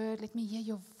this word. Let me hear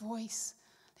your voice.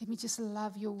 Let me just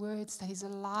love your words that is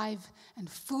alive and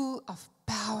full of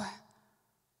power.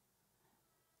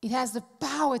 It has the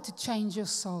power to change your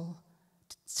soul,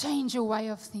 to change your way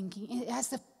of thinking. It has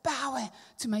the power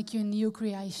to make you a new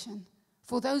creation.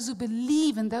 For those who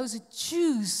believe and those who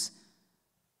choose,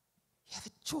 you have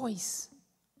a choice.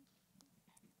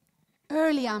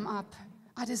 Early I'm up.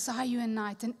 I desire you at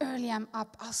night, and early I'm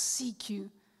up. I'll seek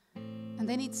you. And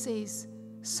then it says,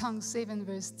 Song 7,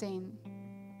 verse 10,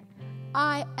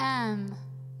 I am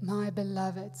my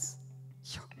beloved's.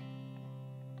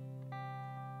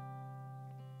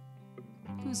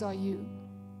 Whose are you?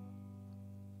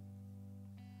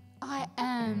 I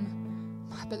am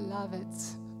my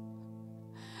beloved's,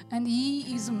 and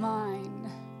he is mine.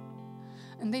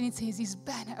 And then it says, his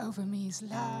banner over me is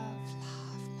love,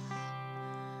 love,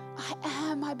 love. I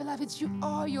am my beloved's. You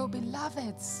are your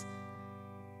beloved's.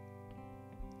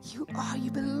 You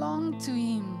belong to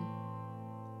him.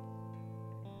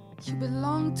 You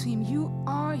belong to him. You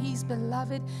are his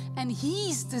beloved, and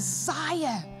his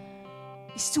desire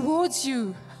is towards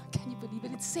you. Can you believe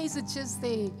it? It says it just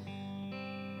there.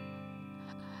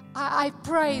 I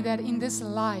pray that in this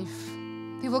life,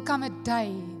 there will come a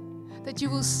day that you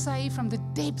will say from the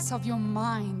depths of your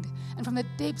mind and from the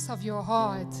depths of your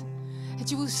heart, that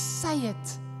you will say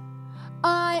it.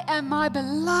 I am my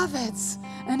beloved's,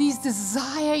 and his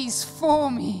desire is for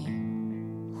me.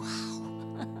 Wow.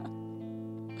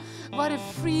 What a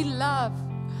free love.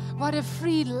 What a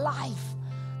free life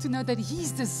to know that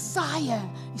his desire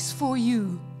is for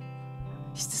you.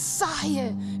 His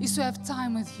desire is to have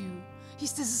time with you.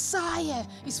 His desire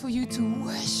is for you to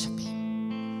worship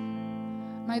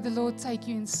him. May the Lord take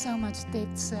you in so much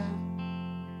depth, sir,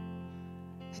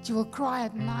 that you will cry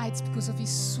at nights because of his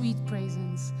sweet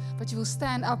presence, but you will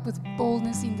stand up with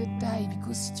boldness in the day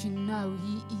because you know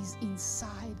he is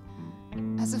inside.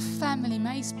 As a family,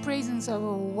 may his presence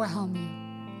overwhelm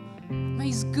you. May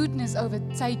his goodness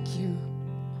overtake you.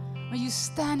 May you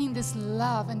stand in this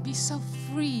love and be so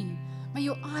free. May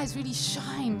your eyes really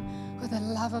shine with the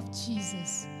love of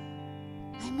Jesus.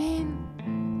 Amen.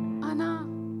 Anna,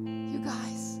 you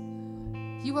guys,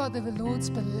 you are the Lord's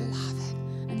beloved,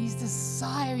 and his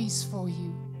desire is for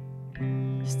you.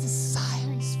 His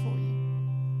desire is for you.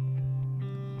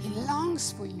 He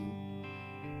longs for you.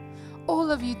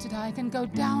 All of you today can go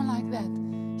down like that.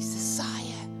 His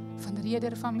desire van de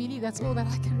Reder familie, that's all that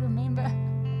I can remember.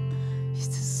 His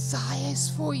desire is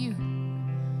for you.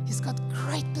 He's got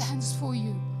great plans for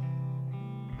you.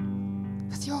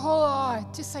 With your whole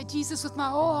heart, just say, Jesus, with my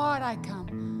whole heart I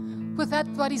come. With that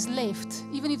what is left,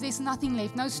 even if there's nothing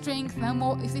left, no strength, no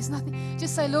more, if there's nothing,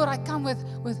 just say, Lord, I come with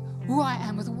who I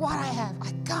am, with what I have.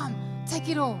 I come, take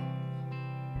it all.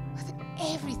 With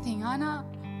everything, Anna.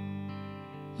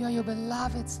 You are your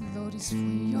beloveds, the Lord is for you.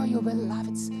 You are your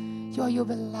beloveds. You are your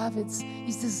beloveds.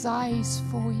 His desire is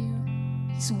for you.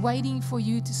 He's waiting for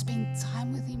you to spend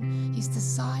time with Him. His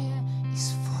desire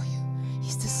is for you.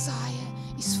 His desire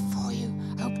is for you.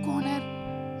 Hope Corner,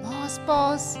 Maas,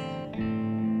 Paas,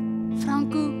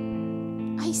 Franco,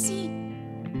 Icy.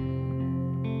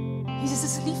 Jesus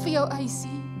is lief vir jou, Icy.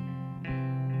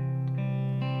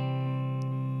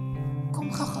 Kom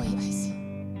gou, Icy.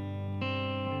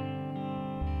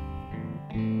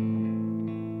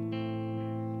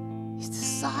 His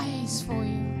desire is for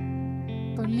you.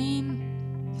 Pauline,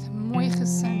 jy's 'n mooi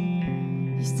gesin.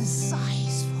 His desire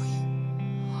is for you.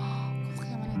 Kom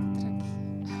gee my net 'n drukkie.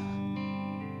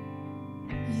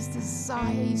 His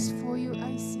desire is for you,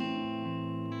 Icy.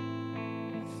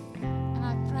 And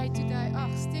I pray today,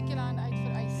 steek julle hand uit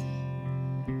vir Icy.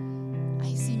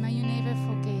 Icy, may you never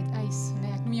forget, Icy.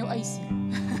 Nee, ek noem jou Icy.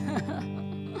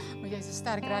 Maar jy's 'n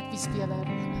sterk rugby speler.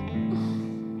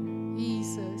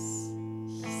 Jesus.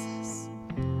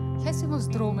 Jy sing ons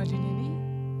drome, nie?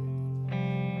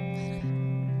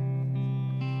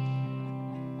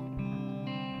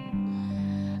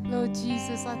 Lord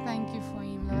Jesus, I thank you for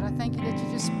him, Lord. I thank you that you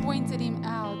just pointed him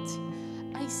out.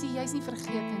 Icy, jy's nie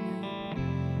vergete nie.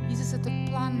 Jesus het 'n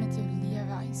plan met jou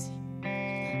lewe, Icy.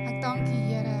 Ek dank U,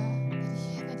 Here,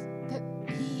 that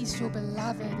he is your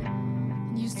beloved.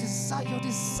 And your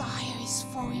desire is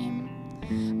for him.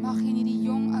 Mag jy in hierdie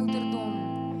jong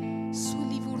ouderdom so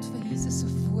lief word vir Jesus se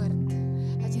woord,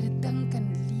 dat jy dit dink en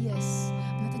lees,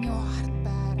 en dit in jou hart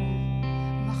bære.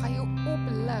 Mag hy jou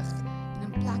oplig en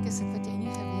in plekke sit wat jy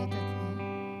nie geweet het nie.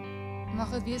 Mag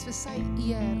dit wees vir sy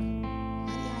eer,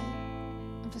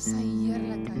 en vir sy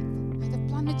heerlikheid. Hy het 'n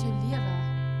plan met jou lewe,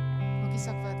 maak nie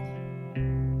saak wat nie.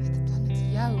 Hy het 'n plan met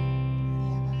jou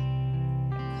lewe.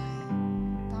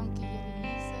 Dankie, Here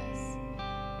Jesus.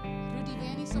 Rudy, wil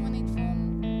jy nie sommer net vir hom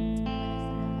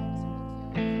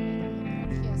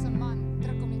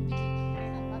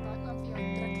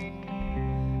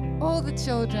all the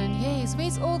children, yes,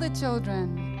 where's all the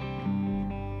children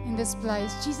in this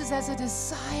place? Jesus has a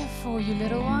desire for you,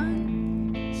 little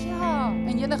one. Ja,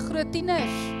 en julle groot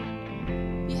tieners.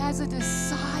 He has a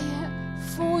desire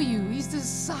for you. His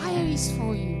desire is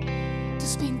for you to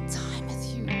spend time with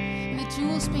you, and that you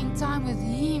will spend time with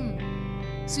him,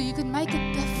 so you can make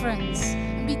a difference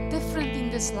and be different in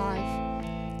this life.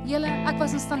 Julle, ek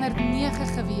was in standaard 9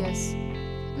 gewees,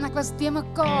 en ek was te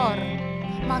mekaar.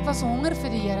 Maar ek was honger vir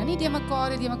die Here, nie die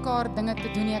mekaar dinge te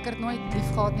doen nie. Ek het nooit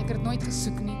lief gehad nie, ek het nooit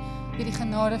gesoek nie, deur die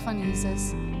genade van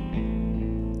Jesus.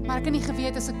 Maar ek het nie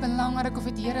geweet as ek belangrik of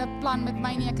het die Here 'n plan met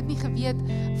my nie. Ek het nie geweet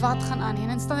wat gaan aan nie. En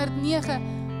in standaard 9,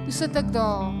 toe sit ek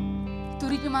daar. Toe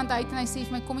riep iemand uit en hy sê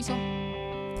vir my, kom hier so.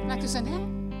 En ek toe sê,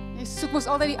 jy soek mos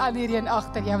altyd die ander een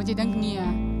agter jou, want jy dink nee.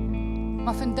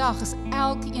 Maar vandag is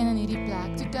elkeen in hierdie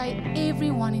plek. Today,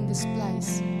 everyone in this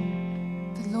place.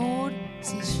 The Lord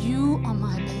says, you are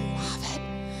my beloved,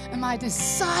 and my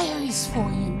desire is for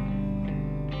you.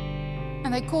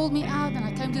 And they called me out, and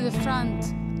I came to the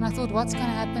front, and I thought, what's going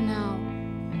to happen now?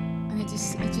 And it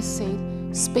just said,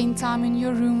 spend time in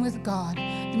your room with God.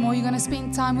 The more you're going to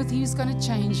spend time with Him, He's going to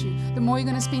change you. The more you're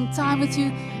going to spend time with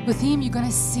Him, you're going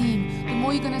to see Him. The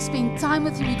more you're going to spend time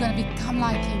with Him, you're going to become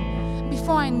like Him.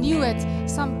 Before I knew it,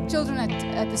 some children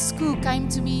at the school came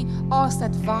to me, asked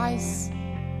advice.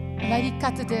 A lady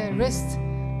cut the wrist.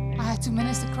 I had to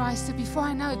minister Christ to. Before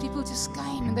I know it, people just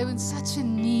came and they were in such a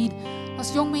need.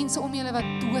 As jong mense om julle wat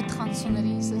doodgaan sonder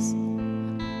Jesus.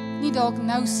 Nie dalk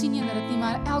nou sien julle dit nie,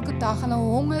 maar elke dag hulle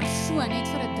honger so net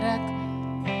vir 'n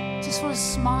druk. Just for a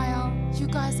smile. You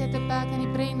guys at the back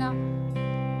and Brenda.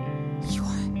 You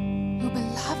are your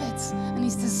beloveds, and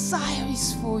His desire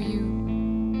is for you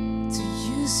to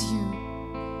use you.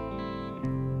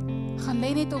 Gaan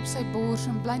lê net op sy bors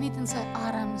en bly net in sy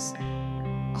arms.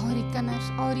 Al die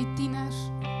kinders, al die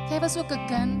tieners. Jy was ook 'n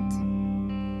kind.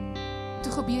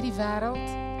 Toe gebeur die wêreld.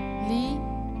 Lee.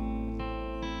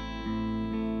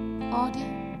 Adi.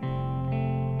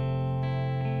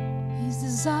 His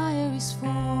desire is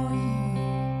for you.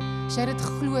 As jy dit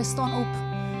glo, staan op.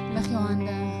 Lig jou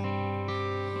hande.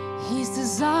 His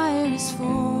desire is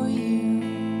for you.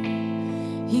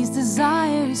 His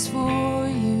desire is for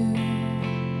you.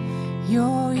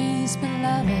 You're His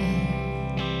beloved.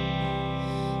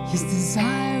 His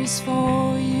desire is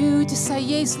for you. Just say,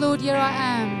 yes, Lord, here I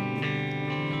am.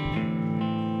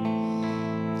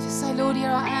 Just say, Lord,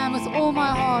 here I am with all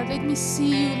my heart. Let me see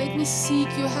you. Let me seek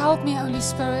you. Help me, Holy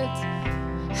Spirit.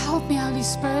 Help me, Holy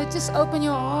Spirit. Just open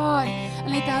your heart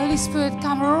and let the Holy Spirit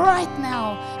come right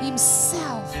now,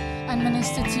 Himself, and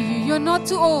minister to you. You're not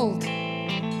too old.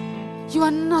 You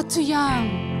are not too young.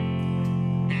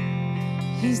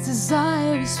 His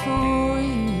desire is for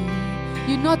you.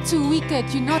 You're not too wicked.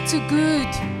 You're not too good.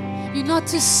 You're not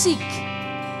too sick.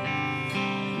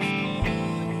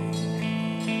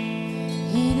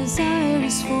 His desire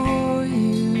is for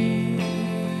you.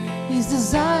 His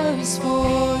desire is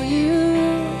for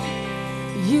you.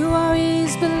 You are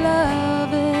His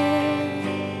beloved.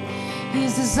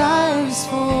 His desire is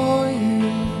for you.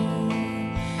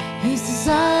 His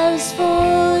desire is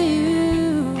for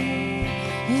you.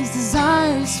 His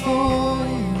desire is for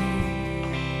you.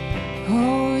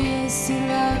 Oh yes, He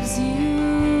loves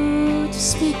you.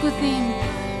 Just speak with Him.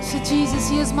 Say, Jesus,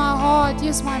 here's my heart.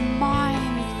 Here's my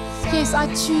mind. Yes, I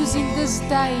choose in this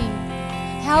day.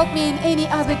 Help me in any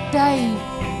other day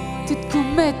to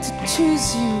commit, to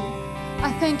choose you.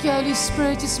 I thank you, Holy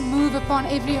Spirit. Just move upon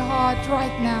every heart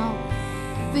right now.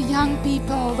 The young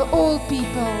people, the old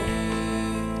people,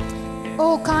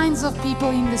 all kinds of people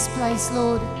in this place,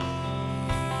 Lord.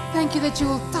 Thank you that you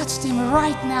will touch them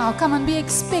right now. Come and be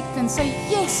expectant. Say,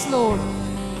 yes, Lord.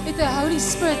 Let the Holy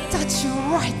Spirit touch you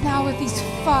right now with His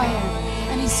fire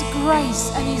and His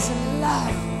grace and His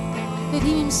love. Let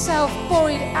Him Himself pour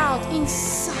it out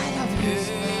inside of you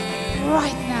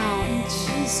right now in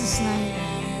Jesus' name.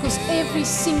 Because every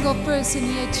single person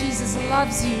here, Jesus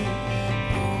loves you.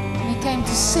 And He came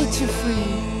to set you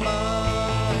free.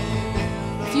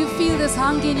 If you feel this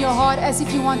hunger in your heart as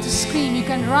if you want to scream, you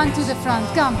can run to the front.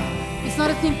 Come. It's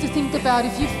not a thing to think about.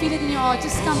 If you feel it in your heart,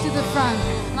 just come to the front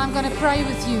and I'm going to pray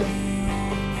with you.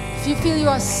 If you feel you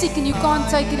are sick and you can't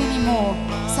take it anymore,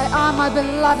 say, my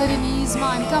beloved and He is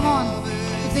mine. Come on.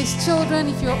 If there's children,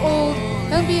 if you're old,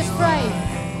 don't be afraid.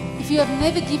 If you have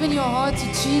never given your heart to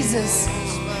Jesus,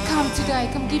 come today.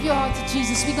 Come give your heart to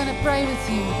Jesus. We're going to pray with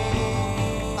you.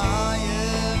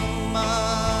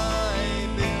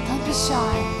 Don't be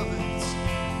shy.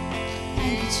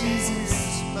 Thank you,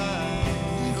 Jesus.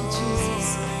 Thank you,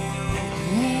 Jesus.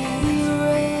 Let it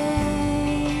rain.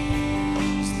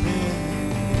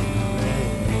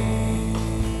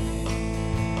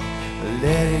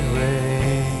 Let it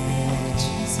rain.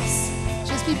 Jesus.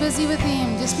 Just be busy with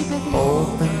Him. Just be busy.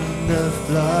 Open the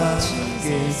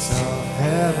floodgates of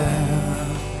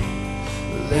heaven.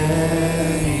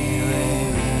 Let it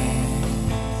rain.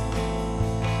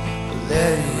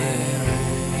 Let it rain.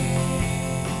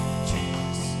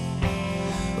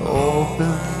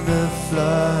 Open the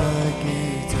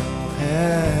floodgates of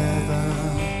heaven.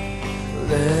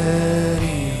 Let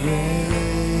it rain.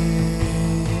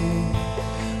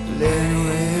 Let it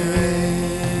rain.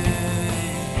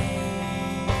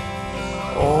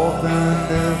 Open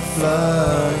the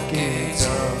floodgates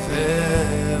of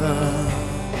heaven.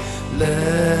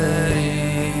 Let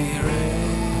it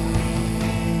rain.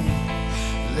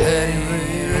 Let it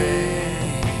rain.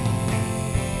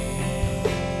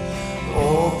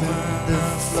 Open the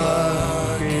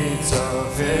floodgates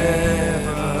of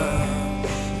heaven.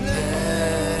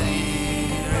 Let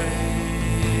it rain.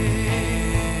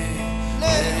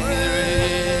 Let it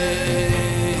rain.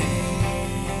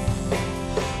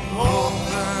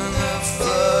 Open the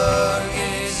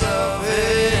floodgates of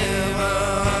heaven.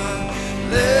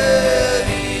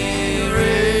 Let it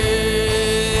rain.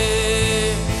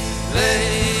 Let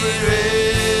it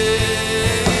rain.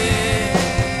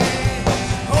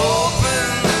 Open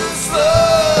the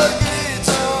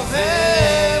floodgates of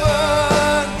heaven.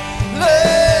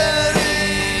 Let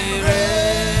it rain.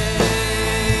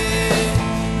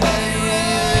 Let it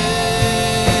rain.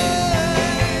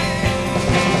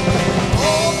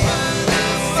 Open the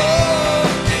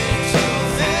floodgates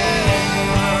of heaven.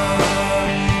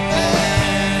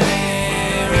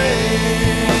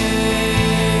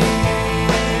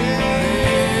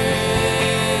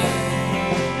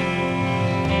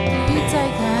 Can you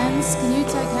take hands? Can you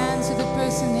take hands with the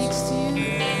person next to you?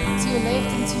 To your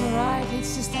left and to your right.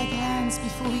 Let's just take hands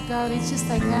before we go. Let's just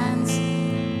take hands.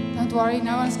 Don't worry,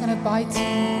 no one's going to bite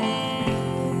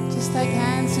you. Just take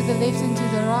hands to the left and to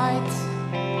the right.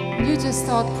 You just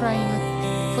start praying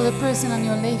for the person on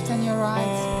your left and your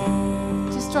right.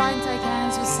 Just try and take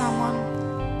hands with someone.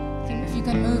 If you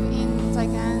can move in,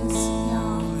 take hands.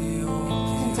 Yeah. You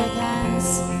can take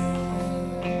hands.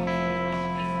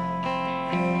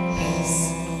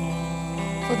 Yes.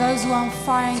 For those who are on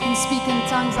fire and can speak in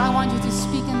tongues, I want you to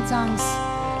speak in tongues.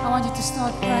 I want you to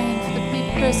start praying for the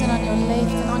big person on your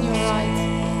left and on your right.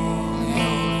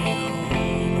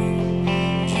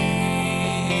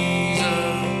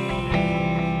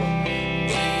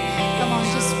 Come on,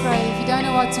 just pray. If you don't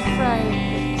know what to pray,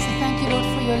 say thank you, Lord,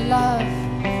 for your love.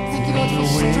 Thank you, Lord, for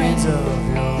strength.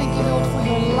 Thank you, Lord, for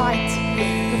your light,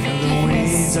 your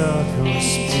forgiveness. of your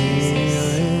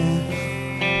spirit,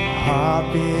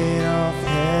 heartbeat of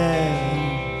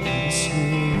heaven is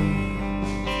here.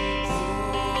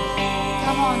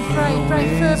 Pray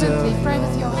fervently. Pray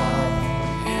with your heart.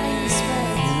 Pray in the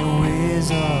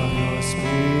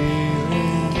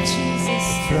Spirit. Jesus.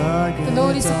 The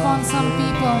Lord is upon some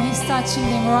people and He's touching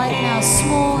them right now,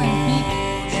 small and big.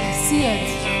 See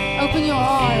it. Open your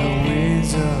heart. He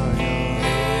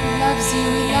loves you.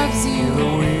 He loves you. He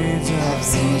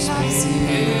loves you. He loves you.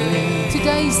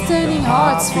 Today is turning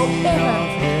hearts forever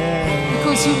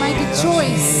because you make a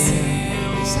choice.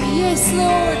 You say, yes,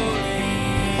 Lord.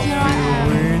 Here I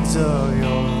am.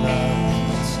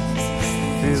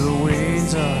 Feel the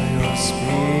winds of your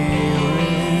spirit,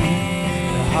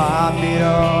 the heartbeat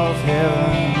of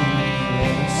heaven.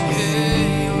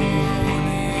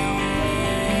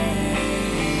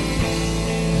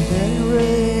 Let it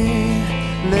rain,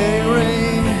 let it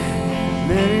rain,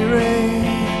 let it rain,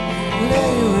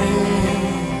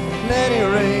 let it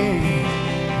rain,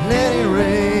 let it rain, let it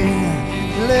rain,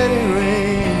 let it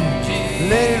rain,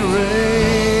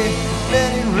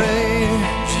 let it rain, let it rain,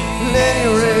 let it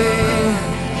rain,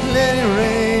 let it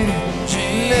rain,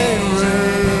 let it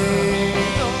rain.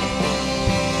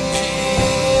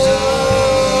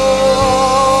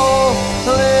 Oh,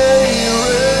 let it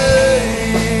rain,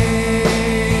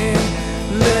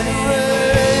 let it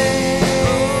rain.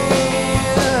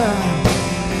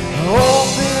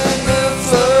 Open the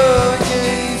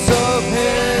floodgates of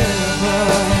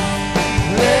heaven.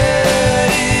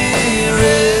 Let it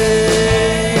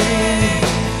rain,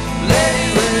 let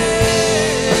it rain.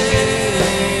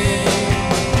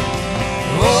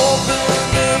 Open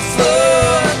the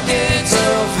floodgates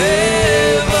of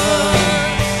heaven.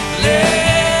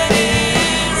 Let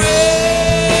it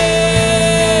rain,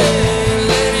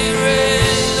 let it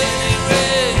rain, let it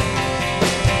rain.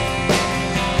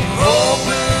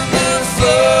 Open the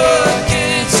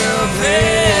floodgates of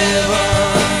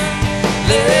heaven.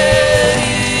 Let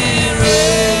it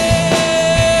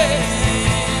rain,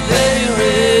 let it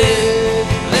rain,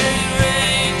 let it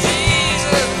rain,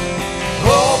 Jesus.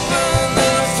 Open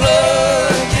the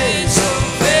floodgates of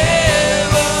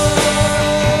heaven.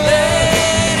 Let it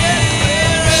rain,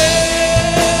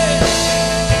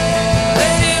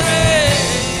 let it rain.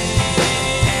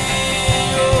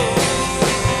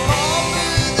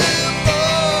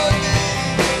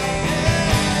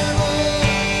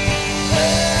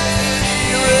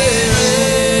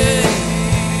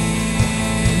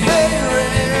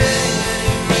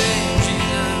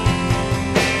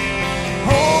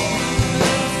 Oh,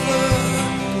 open the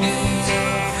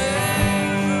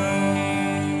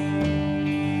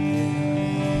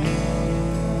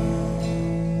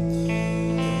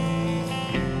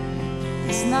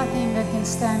There's nothing that can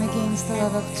stand against the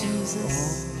love of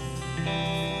Jesus.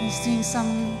 He's doing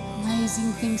some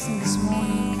amazing things in this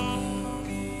morning.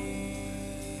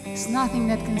 There's nothing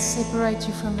that can separate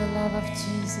you from the love of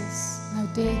Jesus. No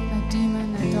death, no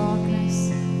demon, no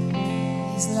darkness.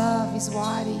 His love is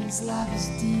wider, His love is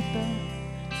deeper.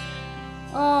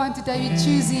 Oh, and today we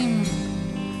choose Him.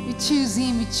 We choose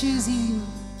Him. We choose Him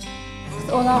with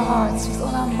all our hearts, with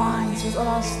all our minds, with all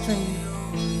our strength.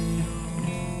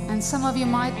 And some of you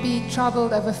might be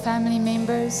troubled over family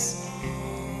members.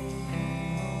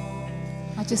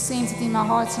 I just sense it in my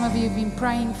heart. Some of you have been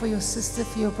praying for your sister,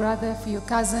 for your brother, for your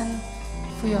cousin,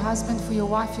 for your husband, for your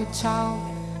wife, your child.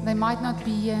 They might not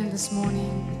be here this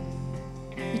morning.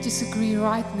 We just agree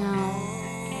right now.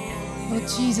 Lord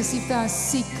Jesus, if they are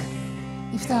sick,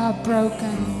 if they are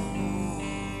broken,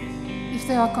 if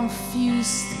they are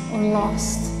confused or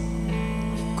lost,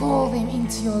 we call them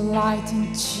into your light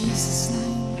in Jesus'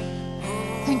 name.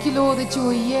 Thank you, Lord, that you will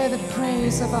hear the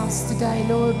prayers of us today,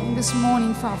 Lord, in this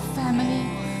morning for our family,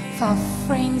 for our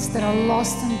friends that are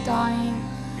lost and dying.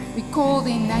 We call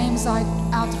their names out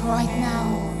right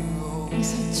now. We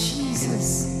say,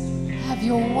 Jesus, have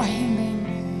your way in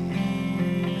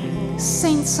them.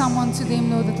 Send someone to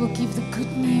them, Lord, that will give the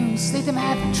good news. Let them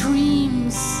have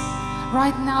dreams.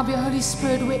 Right now, be Holy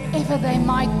Spirit, wherever they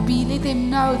might be, let them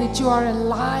know that you are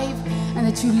alive and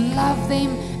that you love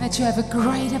them and that you have a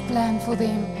greater plan for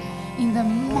them. In the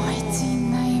mighty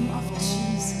name of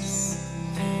Jesus.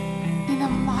 In the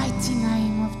mighty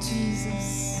name of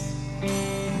Jesus.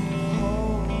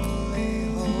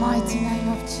 In the mighty name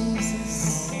of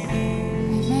Jesus.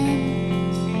 Amen.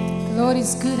 The Lord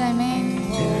is good, amen.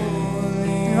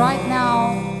 And right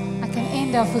now, I can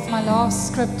end off with my last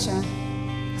scripture.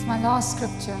 With my last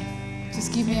scripture.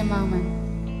 Just give me a moment.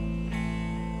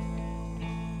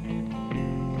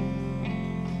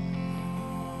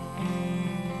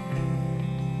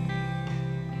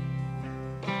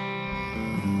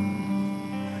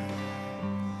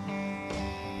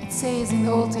 It says in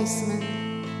the Old Testament,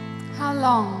 how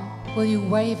long will you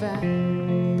waver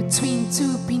between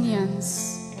two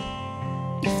opinions?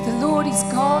 If the Lord Lord is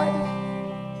God.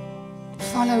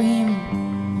 Follow Him.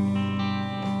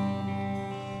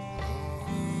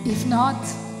 If not,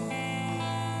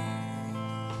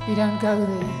 we don't go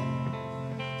there.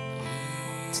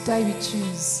 Today we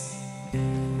choose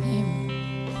Him,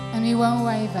 and we won't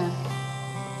waver.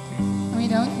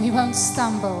 And we won't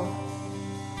stumble.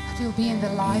 But we'll be in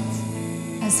the light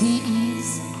as He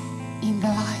is in the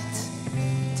light.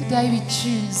 Today we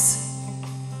choose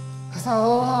with our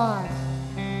whole heart,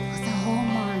 with our whole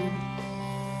mind,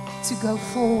 to go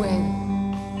forward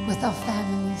with our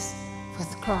families, with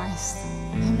Christ.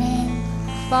 Amen.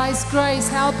 By His grace,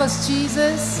 help us,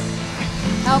 Jesus.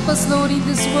 Help us, Lord, in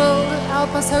this world.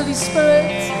 Help us, Holy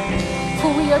Spirit. For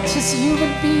we are just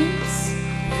human beings.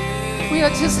 We are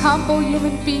just humble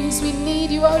human beings. We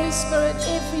need you, Holy Spirit,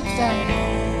 every day.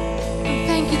 And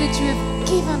thank you that you have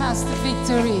given us the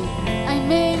victory.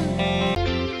 Amen.